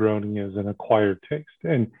of the Negroni as an acquired taste,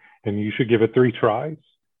 and you should give it 3 tries.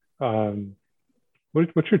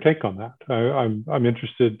 What's your take on that? I'm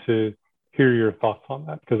interested to hear your thoughts on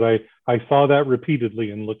that, because I saw that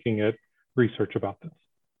repeatedly in looking at research about this.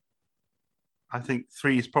 I think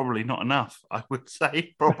 3 is probably not enough, I would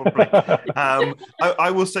say, probably.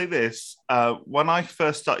 I will say this. When I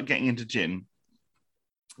first started getting into gin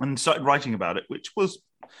and started writing about it, which was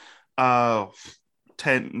 10,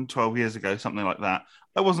 12 years ago, something like that,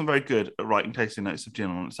 I wasn't very good at writing tasting notes of gin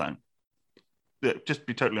on its own. Yeah, just to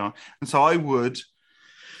be totally honest. And so I would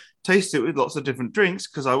taste it with lots of different drinks,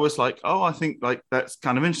 because I was like, oh, I think like that's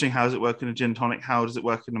kind of interesting. How does it work in a gin tonic? How does it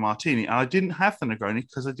work in a martini? And I didn't have the Negroni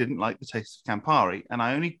because I didn't like the taste of Campari. And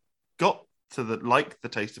I only got to the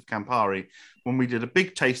taste of Campari when we did a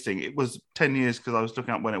big tasting. It was 10 years, because I was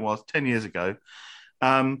looking up when it was 10 years ago,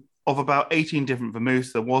 of about 18 different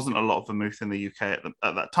vermouths. There wasn't a lot of vermouth in the UK at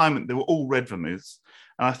that time. They were all red vermouths.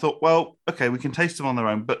 And I thought, well, okay, we can taste them on their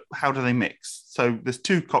own, but how do they mix? So there's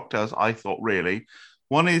 2 cocktails, I thought, really.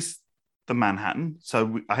 One is the Manhattan.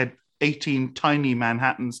 So I had 18 tiny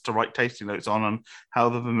Manhattans to write tasting notes on how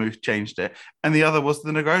the vermouth changed it. And the other was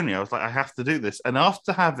the Negroni. I was like, I have to do this. And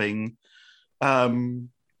after having 18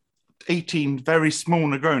 very small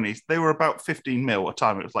Negronis, they were about 15 mil at a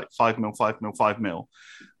time. It was like 5 mil, 5 mil, 5 mil.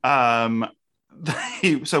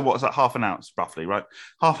 So what's that? Half an ounce, roughly, right?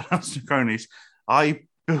 Half an ounce Negronis. I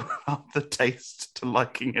built up the taste to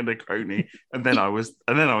liking a Negroni, and then I was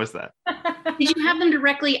there. Did you have them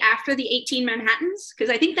directly after the 18 Manhattans?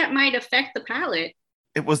 Because I think that might affect the palate.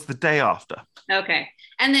 It was the day after. Okay.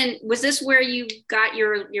 And then was this where you got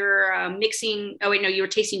your mixing? Oh, wait, no, you were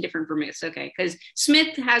tasting different vermouths. Okay. Because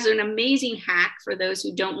Smith has an amazing hack for those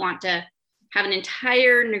who don't want to have an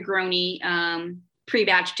entire Negroni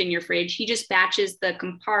pre-batched in your fridge. He just batches the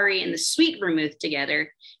Campari and the sweet vermouth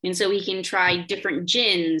together. And so he can try different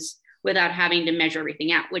gins without having to measure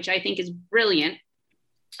everything out, which I think is brilliant.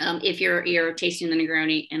 If you're tasting the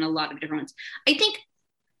Negroni and a lot of different ones. I think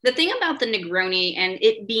the thing about the Negroni and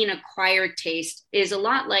it being acquired taste is a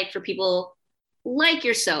lot like for people like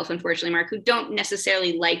yourself, unfortunately, Mark, who don't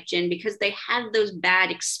necessarily like gin because they had those bad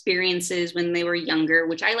experiences when they were younger,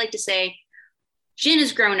 which I like to say, gin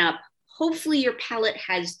has grown up. Hopefully your palate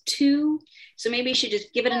has too. So maybe you should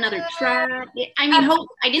just give it another try. I mean,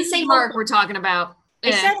 I didn't say Mark we're talking about.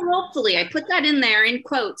 I said hopefully. I put that in there in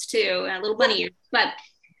quotes too, a little bunny ears. But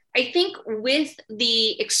I think with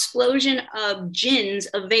the explosion of gins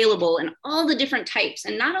available and all the different types,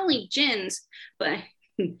 and not only gins, but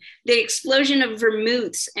the explosion of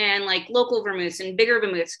vermouths and like local vermouths and bigger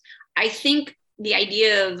vermouths, I think the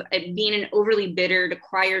idea of it being an overly bitter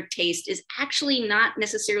acquired taste is actually not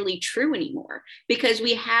necessarily true anymore, because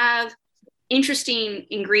we have interesting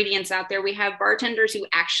ingredients out there. We have bartenders who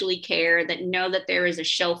actually care, that know that there is a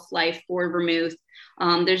shelf life for vermouth.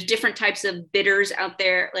 There's different types of bitters out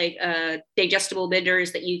there, like digestible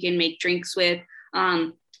bitters that you can make drinks with.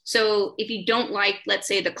 So if you don't like, let's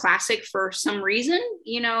say, the classic for some reason,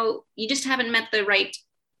 you just haven't met the right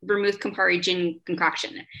vermouth Campari gin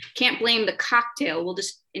concoction. Can't blame the cocktail. We'll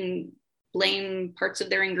just blame parts of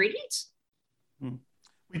their ingredients.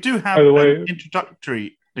 We do have an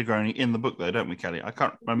introductory Negroni in the book, though, don't we, Kelly? I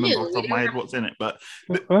can't remember off the top of my head what's in it, but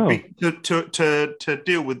to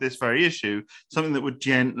deal with this very issue, something that would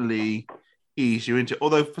gently ease you into.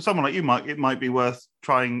 Although for someone like you, Mark, it might be worth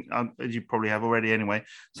trying, as you probably have already anyway,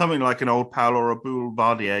 something like an Old Pal or a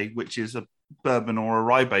Boulevardier, which is a bourbon or a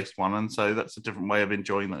rye-based one, and so that's a different way of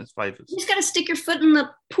enjoying those flavors. You just got to stick your foot in the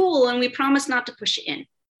pool, and we promise not to push it in.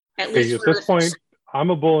 At this point, I'm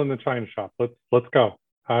a bull in the china shop. Let's go.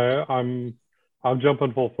 I'm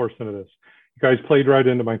jumping full force into this. You guys played right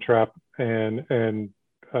into my trap, and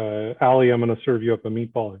Allie, I'm going to serve you up a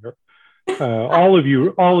meatball here. All of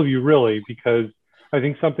you, really, because I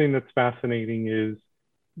think something that's fascinating is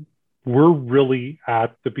we're really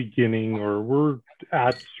at the beginning, or we're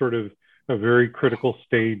at sort of a very critical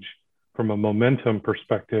stage from a momentum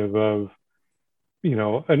perspective of,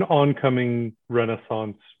 an oncoming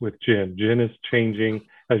renaissance with gin. Gin is changing.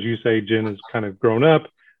 As you say, gin has kind of grown up,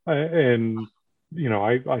 and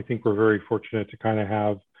I think we're very fortunate to kind of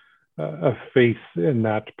have a face in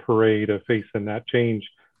that parade, a face in that change,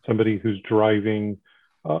 somebody who's driving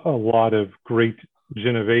a lot of great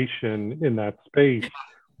innovation in that space,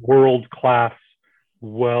 world-class,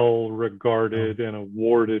 well-regarded and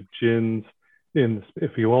awarded gins.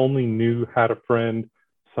 If you only knew, had a friend,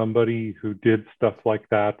 somebody who did stuff like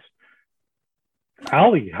that.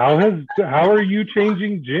 Ali, how are you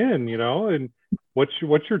changing gin, and what's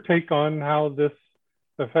your take on how this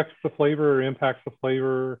affects the flavor or impacts the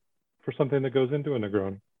flavor for something that goes into a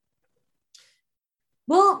Negroni?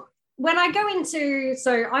 Well, when I go into,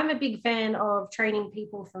 so I'm a big fan of training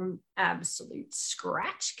people from absolute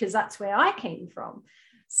scratch, because that's where I came from.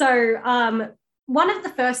 So one of the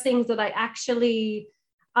first things that I actually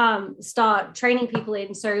start training people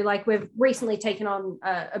in, so like we've recently taken on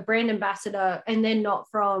a brand ambassador, and they're not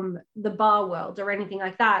from the bar world or anything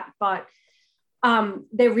like that, but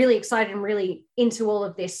they're really excited and really into all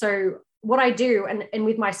of this. So what I do, and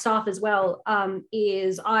with my staff as well,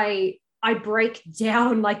 is I break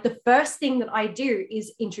down, like the first thing that I do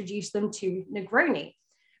is introduce them to Negroni,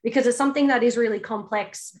 because it's something that is really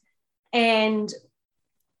complex, and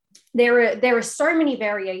there are so many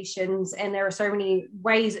variations and there are so many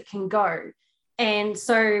ways it can go. And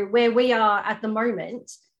so where we are at the moment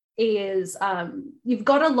is you've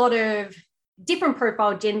got a lot of different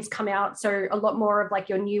profile gins come out, so a lot more of like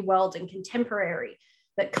your new world and contemporary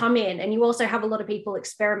that come in, and you also have a lot of people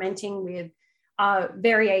experimenting with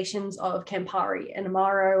variations of Campari and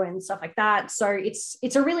Amaro and stuff like that. So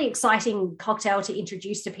it's a really exciting cocktail to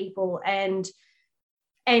introduce to people, and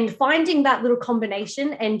finding that little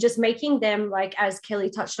combination and just making them, like as Kelly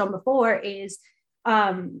touched on before, is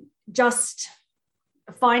just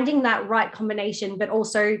finding that right combination, but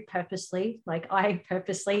also purposely, like I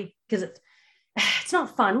purposely, because it's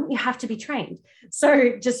not fun, you have to be trained.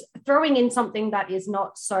 So just throwing in something that is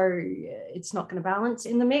not it's not going to balance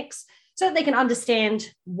in the mix, so that they can understand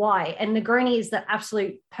why. And Negroni is the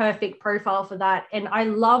absolute perfect profile for that. And I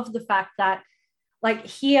love the fact that, like,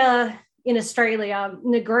 here in Australia,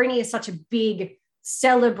 Negroni is such a big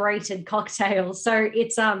celebrated cocktail. So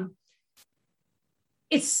it's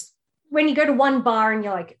when you go to one bar and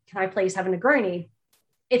you're like, can I please have a Negroni?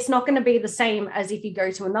 It's not going to be the same as if you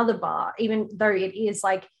go to another bar, even though it is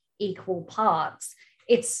like equal parts.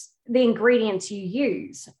 It's the ingredients you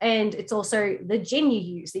use, and it's also the gin you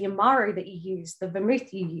use, the Amaro that you use, the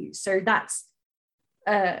vermouth you use. So that's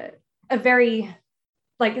a very,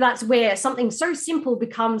 like, that's where something so simple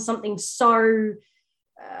becomes something so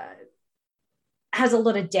has a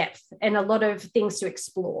lot of depth and a lot of things to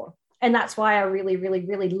explore. And that's why I really, really,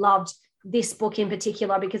 really loved this book in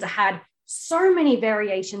particular, because it had so many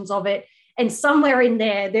variations of it. And somewhere in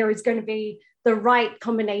there is going to be the right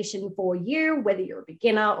combination for you, whether you're a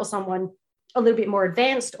beginner or someone a little bit more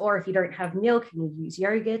advanced, or if you don't have milk and you use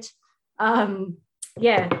yogurt.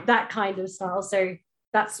 That kind of style. So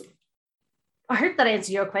I hope that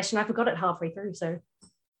answered your question. I forgot it halfway through. So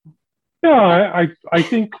yeah, I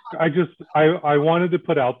think I wanted to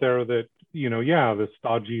put out there that, the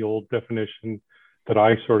stodgy old definition that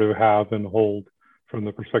I sort of have and hold from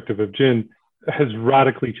the perspective of gin has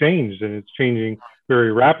radically changed, and it's changing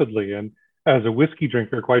very rapidly. And as a whiskey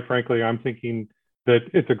drinker, quite frankly, I'm thinking that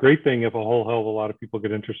it's a great thing if a whole hell of a lot of people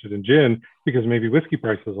get interested in gin, because maybe whiskey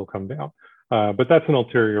prices will come down. But that's an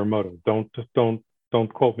ulterior motive. Don't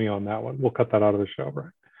quote me on that one. We'll cut that out of the show,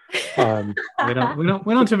 right?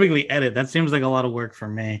 We don't typically edit. That seems like a lot of work for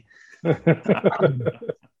me.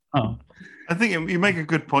 I think you make a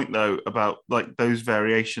good point though about like those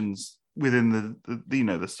variations within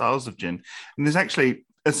the styles of gin. And there's actually,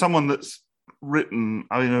 as someone that's written,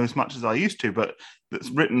 I don't know as much as I used to, but that's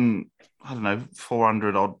written,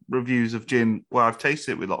 400 odd reviews of gin where I've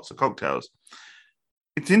tasted it with lots of cocktails.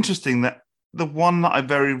 It's interesting that the one that I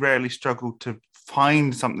very rarely struggle to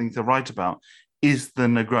find something to write about is the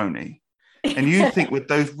Negroni. And you think with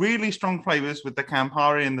those really strong flavors with the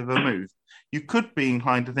Campari and the vermouth, you could be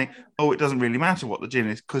inclined to think, oh, it doesn't really matter what the gin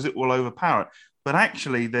is because it will overpower it. But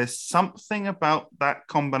actually, there's something about that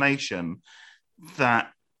combination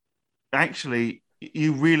that actually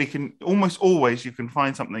you really can, almost always you can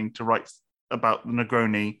find something to write about the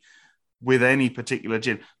Negroni with any particular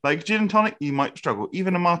gin. Like gin and tonic, you might struggle.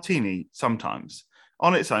 Even a martini sometimes.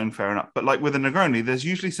 On its own, fair enough. But like with a Negroni, there's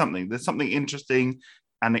usually there's something interesting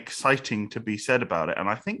and exciting to be said about it. And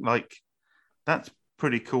I think like that's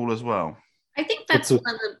pretty cool as well. I think that's one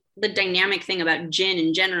of the dynamic thing about gin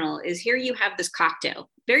in general is here you have this cocktail,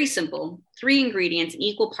 very simple, 3 ingredients in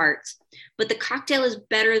equal parts, but the cocktail is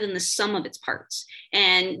better than the sum of its parts.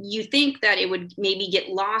 And you think that it would maybe get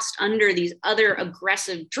lost under these other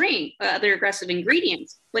aggressive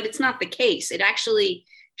ingredients, but it's not the case. It actually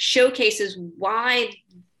showcases why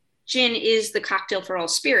gin is the cocktail for all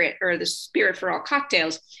spirit, or the spirit for all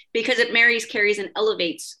cocktails, because it marries, carries, and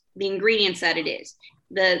elevates the ingredients that it is.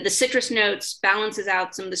 The citrus notes balances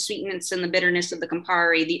out some of the sweetness and the bitterness of the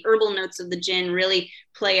Campari. The herbal notes of the gin really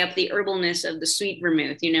play up the herbalness of the sweet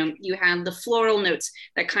vermouth. You know, you have the floral notes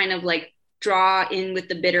that kind of like draw in with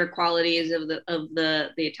the bitter qualities of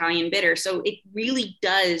the Italian bitter. So it really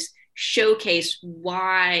does showcase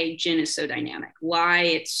why gin is so dynamic, why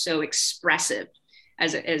it's so expressive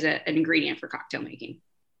as an ingredient for cocktail making.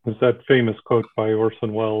 There's that famous quote by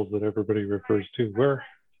Orson Welles that everybody refers to, where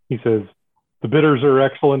he says, "The bitters are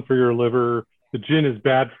excellent for your liver. The gin is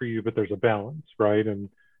bad for you, but there's a balance," right? And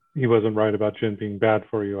he wasn't right about gin being bad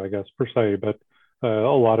for you, I guess, per se. But a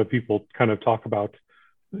lot of people kind of talk about,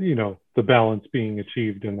 you know, the balance being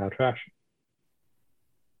achieved in that fashion.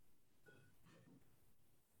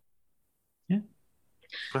 Yeah.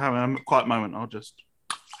 For having a quiet moment, I'll just.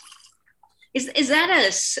 Is that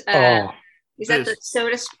is that the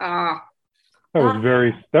soda? That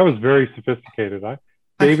was very sophisticated.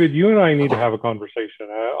 David, you and I need to have a conversation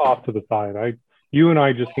off to the side. You and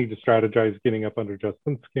I just need to strategize getting up under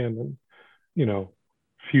Justin's skin, and, you know,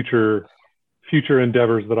 future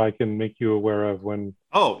endeavors that I can make you aware of when.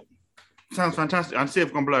 Oh, sounds fantastic. I see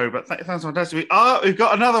I've gone below, but it sounds fantastic. We've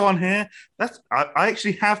got another one here. I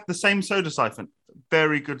actually have the same soda siphon.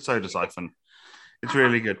 Very good soda siphon. It's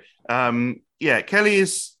really good. Yeah, Kelly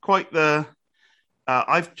is quite the.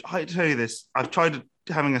 I tell you this. I've tried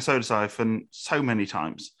having a soda siphon so many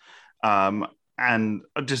times, and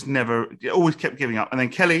I just always kept giving up. And then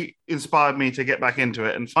Kelly inspired me to get back into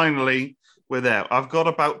it, and finally we're there. I've got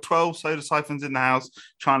about 12 soda siphons in the house,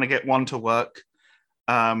 trying to get one to work,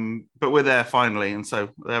 but we're there finally, and so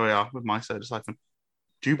there we are with my soda siphon.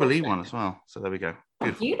 Jubilee one as well. So there we go.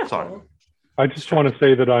 Beautiful. Sorry. I just want to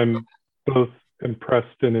say that I'm both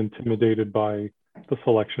impressed and intimidated by the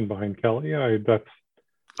selection behind Kelly. That's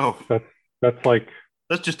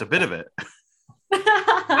just a bit of it.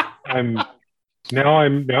 I'm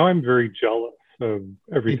very jealous of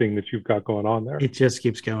everything that you've got going on there. It just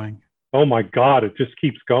keeps going. Oh my God, it just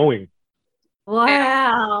keeps going.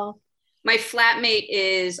 Wow. My flatmate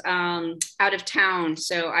is out of town,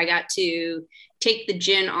 so I got to take the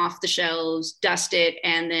gin off the shelves, dust it,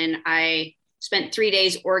 and then I spent 3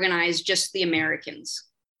 days organized just the Americans.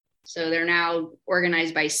 So they're now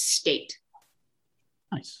organized by state.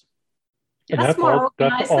 Nice. And that's all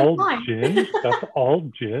gin? That's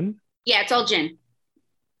all gin? Yeah, it's all gin.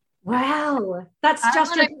 Wow. That's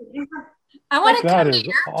just I want to come to to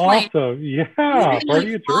your awesome. place. Yeah,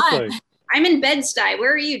 party at your place. I'm in Bed-Stuy.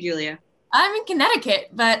 Where are you, Julia? I'm in Connecticut,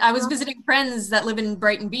 but I was visiting friends that live in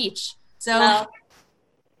Brighton Beach. So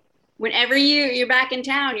whenever you're back in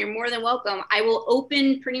town, you're more than welcome. I will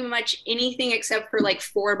open pretty much anything except for like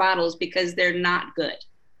 4 bottles because they're not good.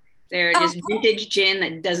 They're just vintage gin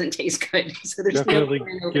that doesn't taste good. So there's definitely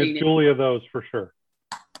give Julia those for sure.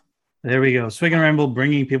 There we go. Swig and Ramble,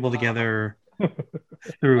 bringing people together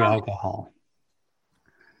through alcohol.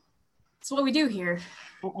 That's what we do here.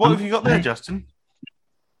 What have you got there, Justin?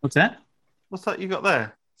 What's that? What's that you got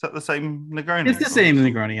there? Is that the same Negroni? It's the same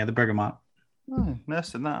Negroni, yeah, the bergamot. Oh,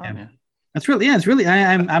 nursing that, aren't you? That's really, it's really.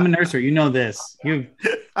 I'm a nurser. You know this. You've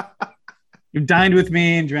dined with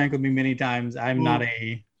me and drank with me many times. I'm not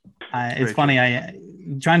a. It's funny.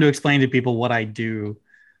 I'm trying to explain to people what I do.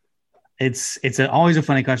 It's always a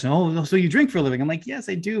funny question. Oh, so you drink for a living? I'm like, yes,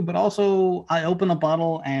 I do, but also I open a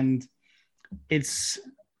bottle and it's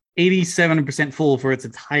 87% full for its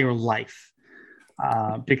entire life,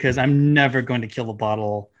 because I'm never going to kill a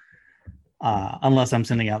bottle unless I'm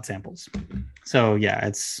sending out samples. So yeah,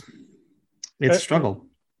 it's a struggle.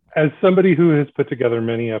 As somebody who has put together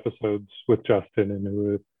many episodes with Justin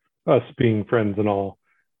and with us being friends and all,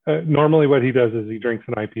 normally what he does is he drinks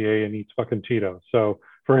an IPA and eats fucking Cheetos. So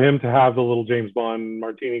for him to have the little James Bond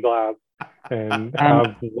martini glass and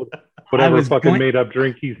have whatever fucking made up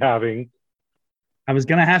drink he's having. I was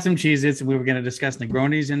gonna have some Cheez-Its and we were gonna discuss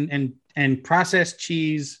Negronis and processed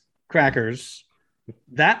cheese crackers.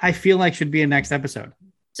 That I feel like should be a next episode.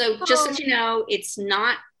 So just so you know, it's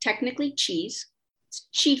not technically cheese.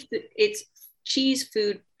 It's cheese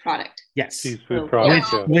food product. Yes. Cheese food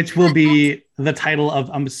product. Which will be the title of,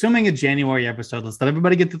 I'm assuming, a January episode. Let's let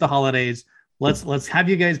everybody get through the holidays. Let's have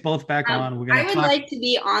you guys both back on. I would like to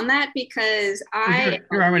be on that because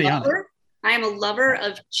you're already on it. I am a lover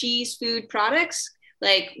of cheese food products.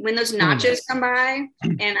 Like when those nachos come by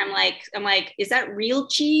and I'm like, is that real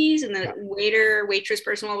cheese? And the waitress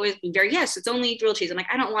person will always be very, yes, it's only real cheese. I'm like,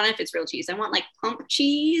 I don't want it if it's real cheese. I want like pump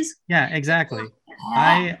cheese. Yeah, exactly.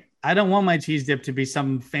 Yeah. I don't want my cheese dip to be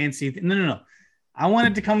some fancy thing. No. I want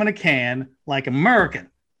it to come in a can like American.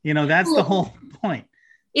 You know, that's the whole point.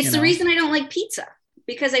 It's the reason I don't like pizza,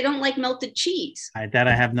 because I don't like melted cheese. We're not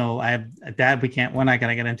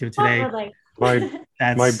gonna get into today.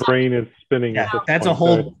 My brain is spinning. Yeah, that's a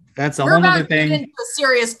whole other thing. We're into a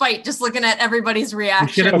serious fight just looking at everybody's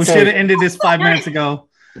reaction. We should have ended this 5 minutes ago.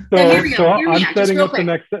 So I'm setting up the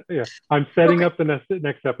next. Yeah, I'm setting up the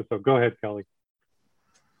next episode. Go ahead, Kelly.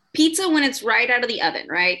 Pizza when it's right out of the oven,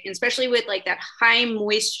 right? And especially with like that high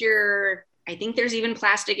moisture. I think there's even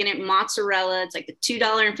plastic in it. Mozzarella. It's like the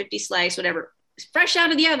 $2.50 slice, whatever. It's fresh out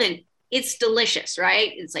of the oven. It's delicious,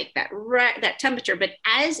 right? It's like that temperature. But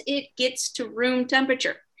as it gets to room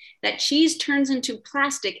temperature, that cheese turns into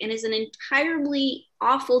plastic and is an entirely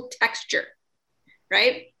awful texture,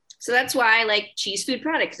 right? So that's why I like cheese food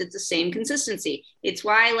products. It's the same consistency. It's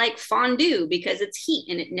why I like fondue, because it's heat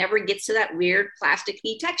and it never gets to that weird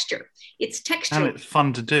plasticky texture. It's texture. And it's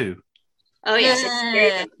fun to do. Oh, yes.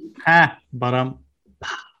 It's very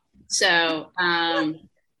So,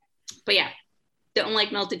 but yeah, don't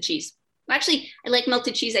like melted cheese. Actually, I like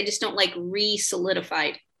melted cheese. I just don't like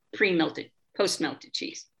re-solidified, pre-melted, post-melted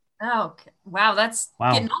cheese. Oh, okay. Wow. That's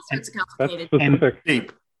getting all sorts of complicated. That's specific.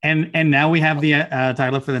 Deep. And now we have the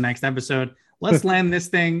title for the next episode. Let's land this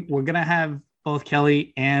thing. We're going to have both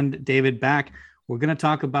Kelly and David back. We're going to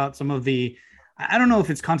talk about some of the, I don't know if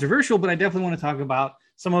it's controversial, but I definitely want to talk about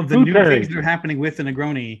some of the new things that are happening with the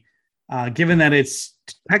Negroni, given that it's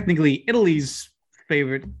technically Italy's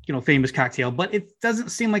favorite, famous cocktail, but it doesn't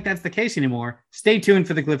seem like that's the case anymore. Stay tuned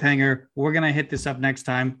for the cliffhanger. We're going to hit this up next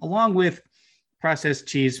time, along with processed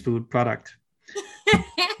cheese food product.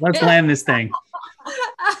 Let's land this thing.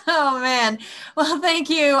 Oh, man. Well, thank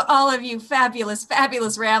you, all of you fabulous,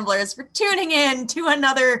 fabulous ramblers, for tuning in to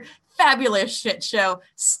another fabulous shit show,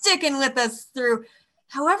 sticking with us through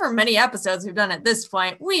however many episodes we've done at this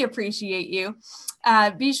point. We appreciate you.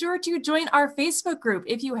 Be sure to join our Facebook group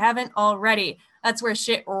if you haven't already. That's where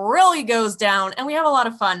shit really goes down, and we have a lot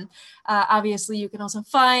of fun. Obviously, you can also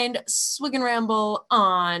find Swig and Ramble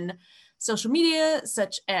on social media,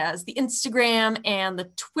 such as the Instagram and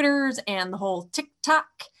the Twitters and the whole TikTok.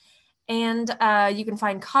 And you can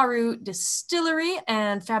find Karu Distillery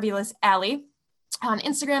and Fabulous Alley on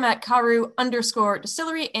Instagram at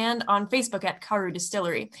Karu_Distillery and on Facebook at Karu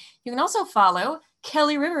Distillery. You can also follow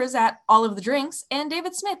Kelly Rivers at All of the Drinks and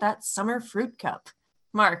David Smith at Summer Fruit Cup.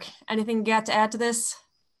 Mark, anything you got to add to this?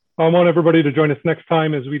 I want everybody to join us next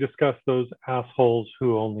time as we discuss those assholes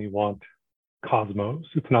who only want Cosmos.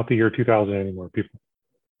 It's not the year 2000 anymore, people.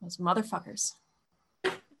 Those motherfuckers.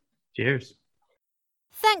 Cheers.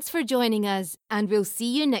 Thanks for joining us, and we'll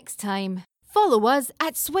see you next time. Follow us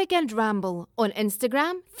at Swig and Ramble on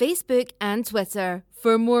Instagram, Facebook, and Twitter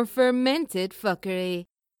for more fermented fuckery.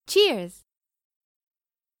 Cheers.